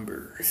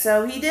number.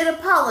 So he did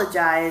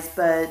apologize,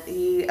 but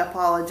he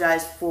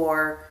apologized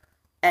for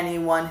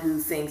anyone who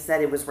thinks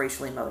that it was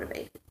racially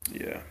motivated.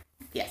 Yeah.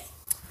 Yes.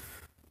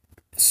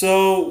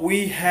 So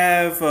we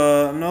have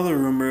another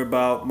rumor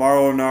about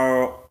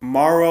Mauro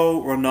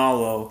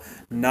Ranallo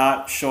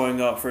not showing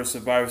up for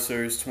Survivor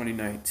Series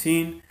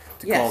 2019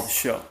 to call the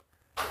show.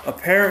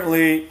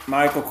 Apparently,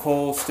 Michael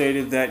Cole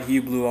stated that he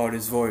blew out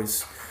his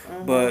voice,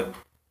 but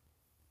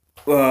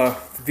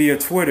via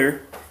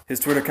Twitter, his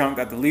Twitter account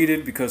got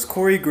deleted because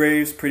Corey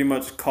Graves pretty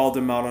much called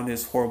him out on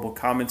his horrible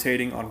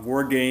commentating on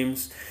War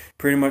Games,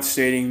 pretty much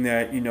stating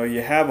that,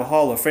 you have a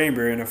Hall of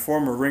Famer and a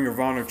former Ring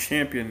of Honor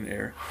champion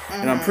there.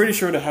 And I'm pretty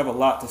sure they have a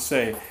lot to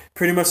say.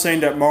 Pretty much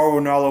saying that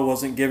Mauro Ranallo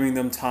wasn't giving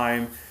them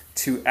time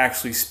to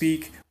actually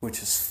speak,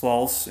 which is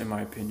false in my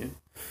opinion.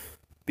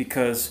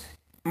 Because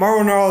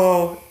Mauro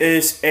Ranallo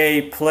is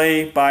a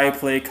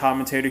play-by-play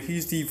commentator.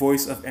 He's the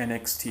voice of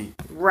NXT.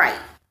 Right.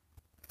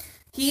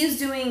 He's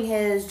doing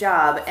his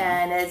job,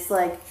 and it's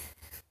like...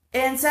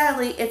 And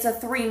sadly, it's a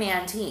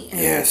 3-man team.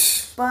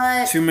 Yes.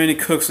 But... Too many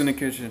cooks in the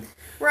kitchen.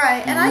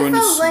 Right, and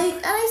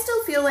I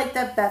still feel like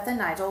that Beth and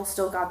Nigel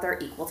still got their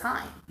equal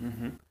time.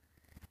 Mm-hmm.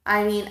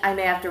 I mean, I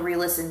may have to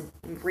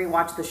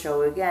rewatch the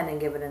show again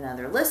and give it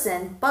another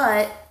listen,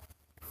 but,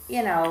 it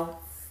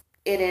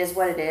is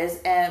what it is,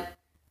 and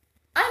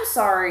I'm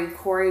sorry,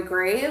 Corey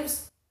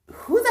Graves,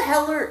 who the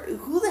hell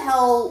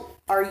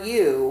are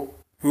you?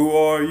 Who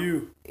are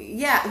you?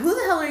 Yeah, who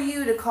the hell are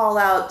you to call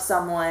out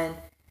someone,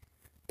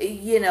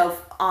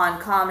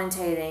 on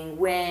commentating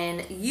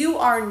when you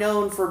are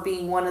known for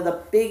being one of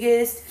the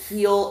biggest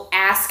heel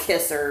ass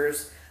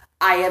kissers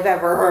I have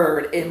ever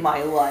heard in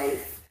my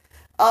life.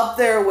 Up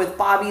there with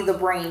Bobby the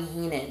Brain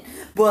Heenan.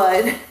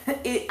 But,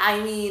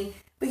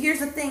 but here's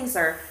the thing,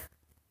 sir.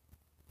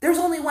 There's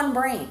only one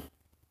brain.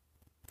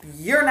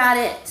 You're not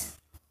it.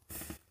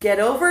 Get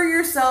over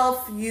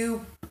yourself,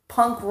 you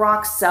punk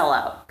rock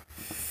sellout.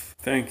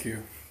 Thank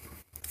you.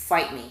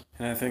 Fight me.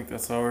 And I think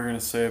that's all we're going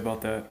to say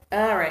about that.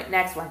 All right,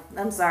 next one.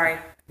 I'm sorry.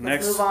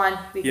 Let's move on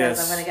because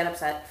I'm going to get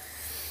upset.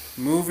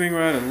 Moving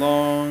right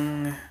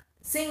along.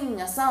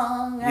 Sing a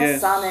song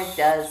as Sonic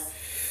does.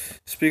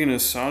 Speaking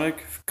of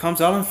Sonic,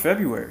 comes out in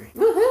February.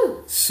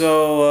 Woohoo!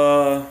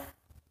 So,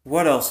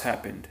 what else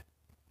happened?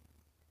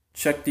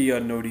 Check the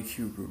no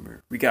DQ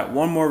rumor. We got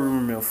one more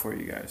rumor mill for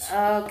you guys.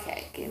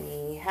 Okay, give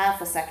me half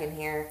a second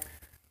here.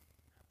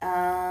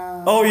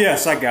 Oh,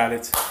 yes, I got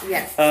it.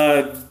 Yes.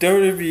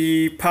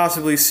 WWE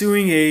possibly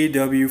suing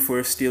AEW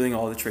for stealing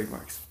all the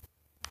trademarks.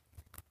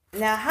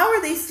 Now, how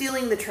are they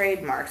stealing the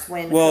trademarks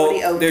when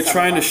Cody owns they're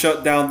trying to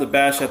shut down the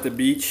Bash at the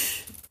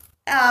Beach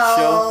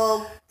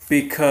show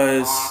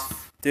because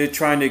they're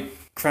trying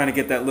to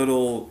get that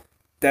little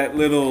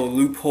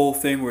loophole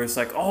thing where it's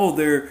like, oh,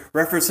 they're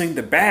referencing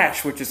the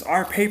Bash, which is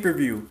our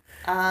pay-per-view.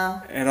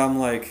 And I'm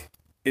like,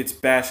 it's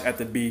Bash at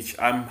the Beach.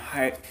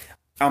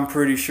 I'm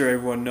pretty sure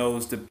everyone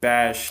knows the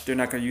Bash. They're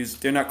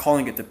not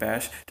calling it the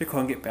Bash. They're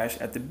calling it Bash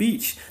at the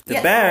Beach. The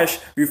Bash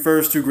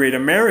refers to Great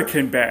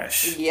American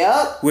Bash.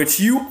 Yep. Which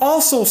you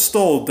also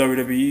stole,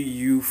 WWE,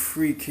 you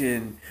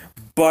freaking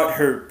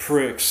butthurt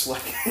pricks.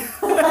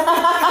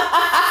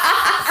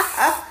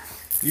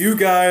 You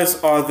guys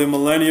are the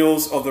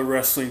millennials of the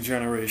wrestling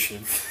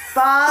generation.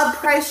 Bob,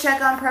 price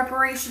check on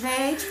Preparation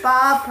H.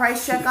 Bob,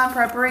 price check on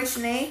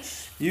Preparation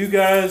H. You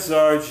guys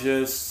are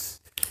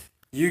just,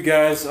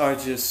 It's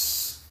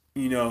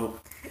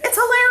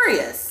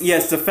hilarious.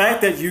 Yes, the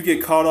fact that you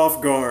get caught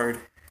off guard.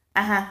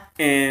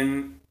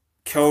 And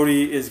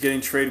Cody is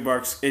getting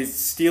trademarks, is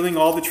stealing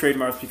all the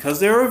trademarks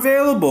because they're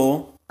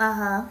available.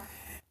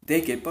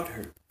 They get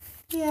butthurt.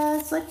 Yeah,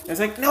 it's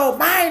like, no,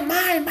 mine,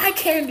 my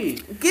candy.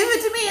 Give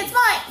it to me, it's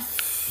mine.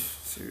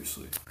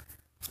 Seriously.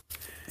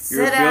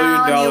 Sit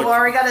down.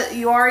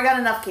 You already got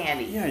enough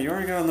candy. Yeah, you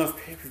already got enough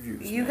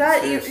pay-per-views.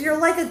 You're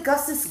like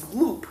Augustus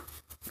Gloop.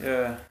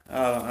 Yeah,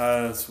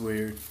 that's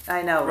weird.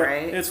 I know,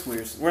 right? It's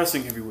weird.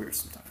 Wrestling can be weird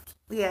sometimes.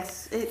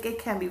 Yes, it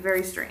can be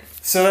very strange.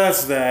 So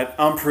that's that.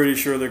 I'm pretty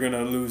sure they're going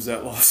to lose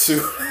that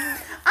lawsuit.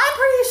 I'm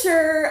pretty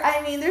sure,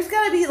 there's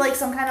got to be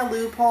some kind of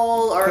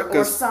loophole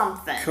or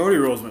something. Cody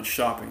Rhodes went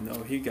shopping,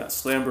 though. He got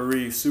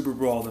Slamboree, Super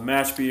Brawl, The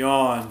Match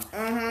Beyond,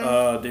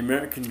 The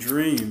American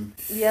Dream.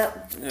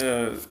 Yep.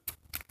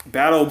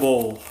 Battle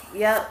Bowl.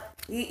 Yep.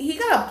 He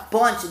got a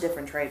bunch of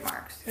different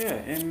trademarks. Yeah,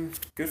 and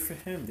good for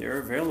him. They're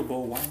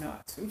available. Why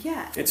not?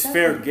 Yeah. It's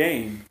fair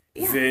game,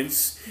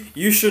 Vince.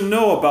 You should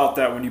know about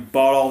that when you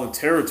bought all the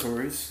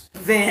territories.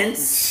 Vince.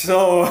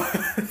 So...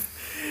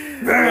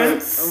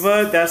 Vince.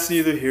 But that's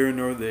neither here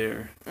nor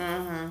there.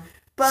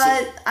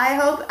 But I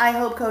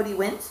hope Cody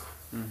wins.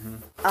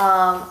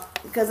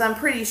 Because I'm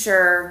pretty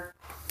sure...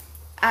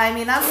 I'm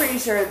pretty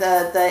sure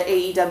the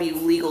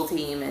AEW legal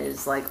team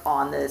is,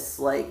 on this,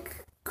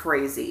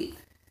 crazy...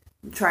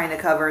 trying to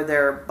cover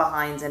their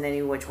behinds in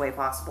any which way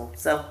possible.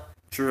 So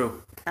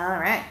true. All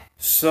right.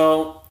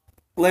 So,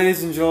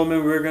 ladies and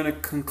gentlemen, we're going to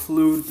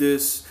conclude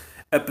this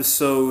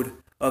episode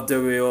of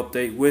WAO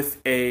Update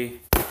with a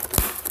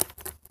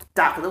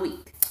Doc of the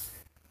Week.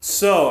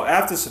 So,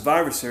 after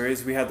Survivor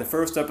Series, we had the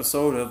first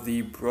episode of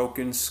the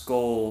Broken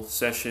Skull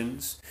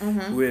Sessions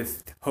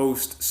with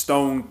host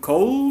Stone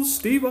Cold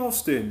Steve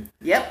Austin.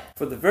 Yep.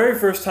 For the very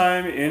first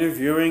time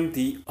interviewing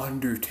The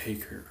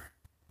Undertaker.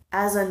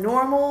 As a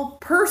normal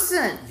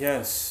person.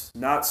 Yes,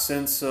 not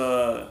since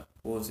what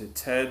was it,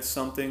 Ted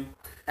something?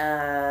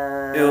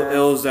 It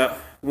was that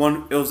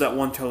one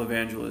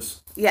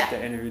televangelist. Yeah.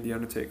 That interviewed The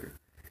Undertaker.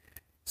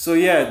 So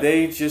yeah,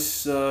 they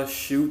just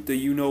shoot the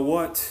you know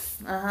what.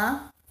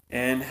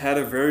 And had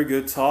a very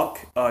good talk.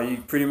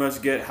 You pretty much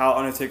get how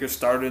Undertaker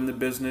started in the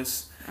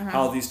business,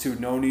 how these two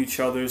known each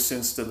other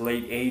since the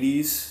late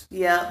 80s.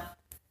 Yep.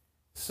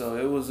 So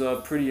it was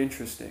pretty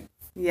interesting.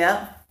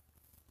 Yep.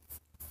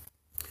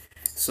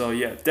 So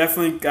yeah,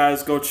 definitely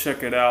guys, go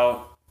check it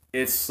out.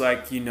 It's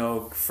like,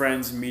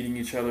 friends meeting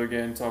each other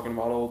again, talking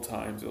about old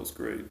times. It was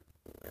great.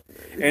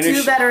 And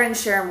Two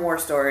veterans sharing war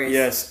stories.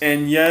 Yes,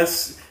 and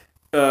yes,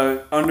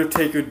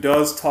 Undertaker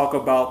does talk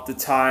about the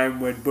time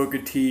when Booker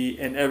T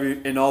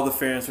and all the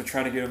fans were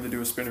trying to get him to do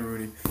a spinner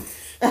Rooney.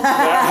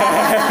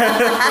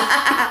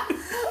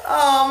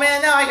 Oh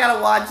man, now I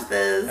gotta watch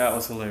this. That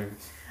was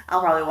hilarious.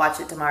 I'll probably watch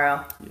it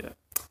tomorrow. Yeah.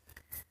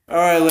 All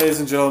right, ladies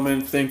and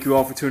gentlemen, thank you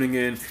all for tuning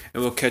in,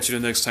 and we'll catch you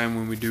the next time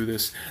when we do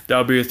this.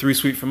 That'll be a 3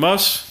 sweet from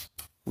us.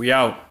 We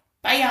out.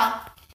 Bye, y'all.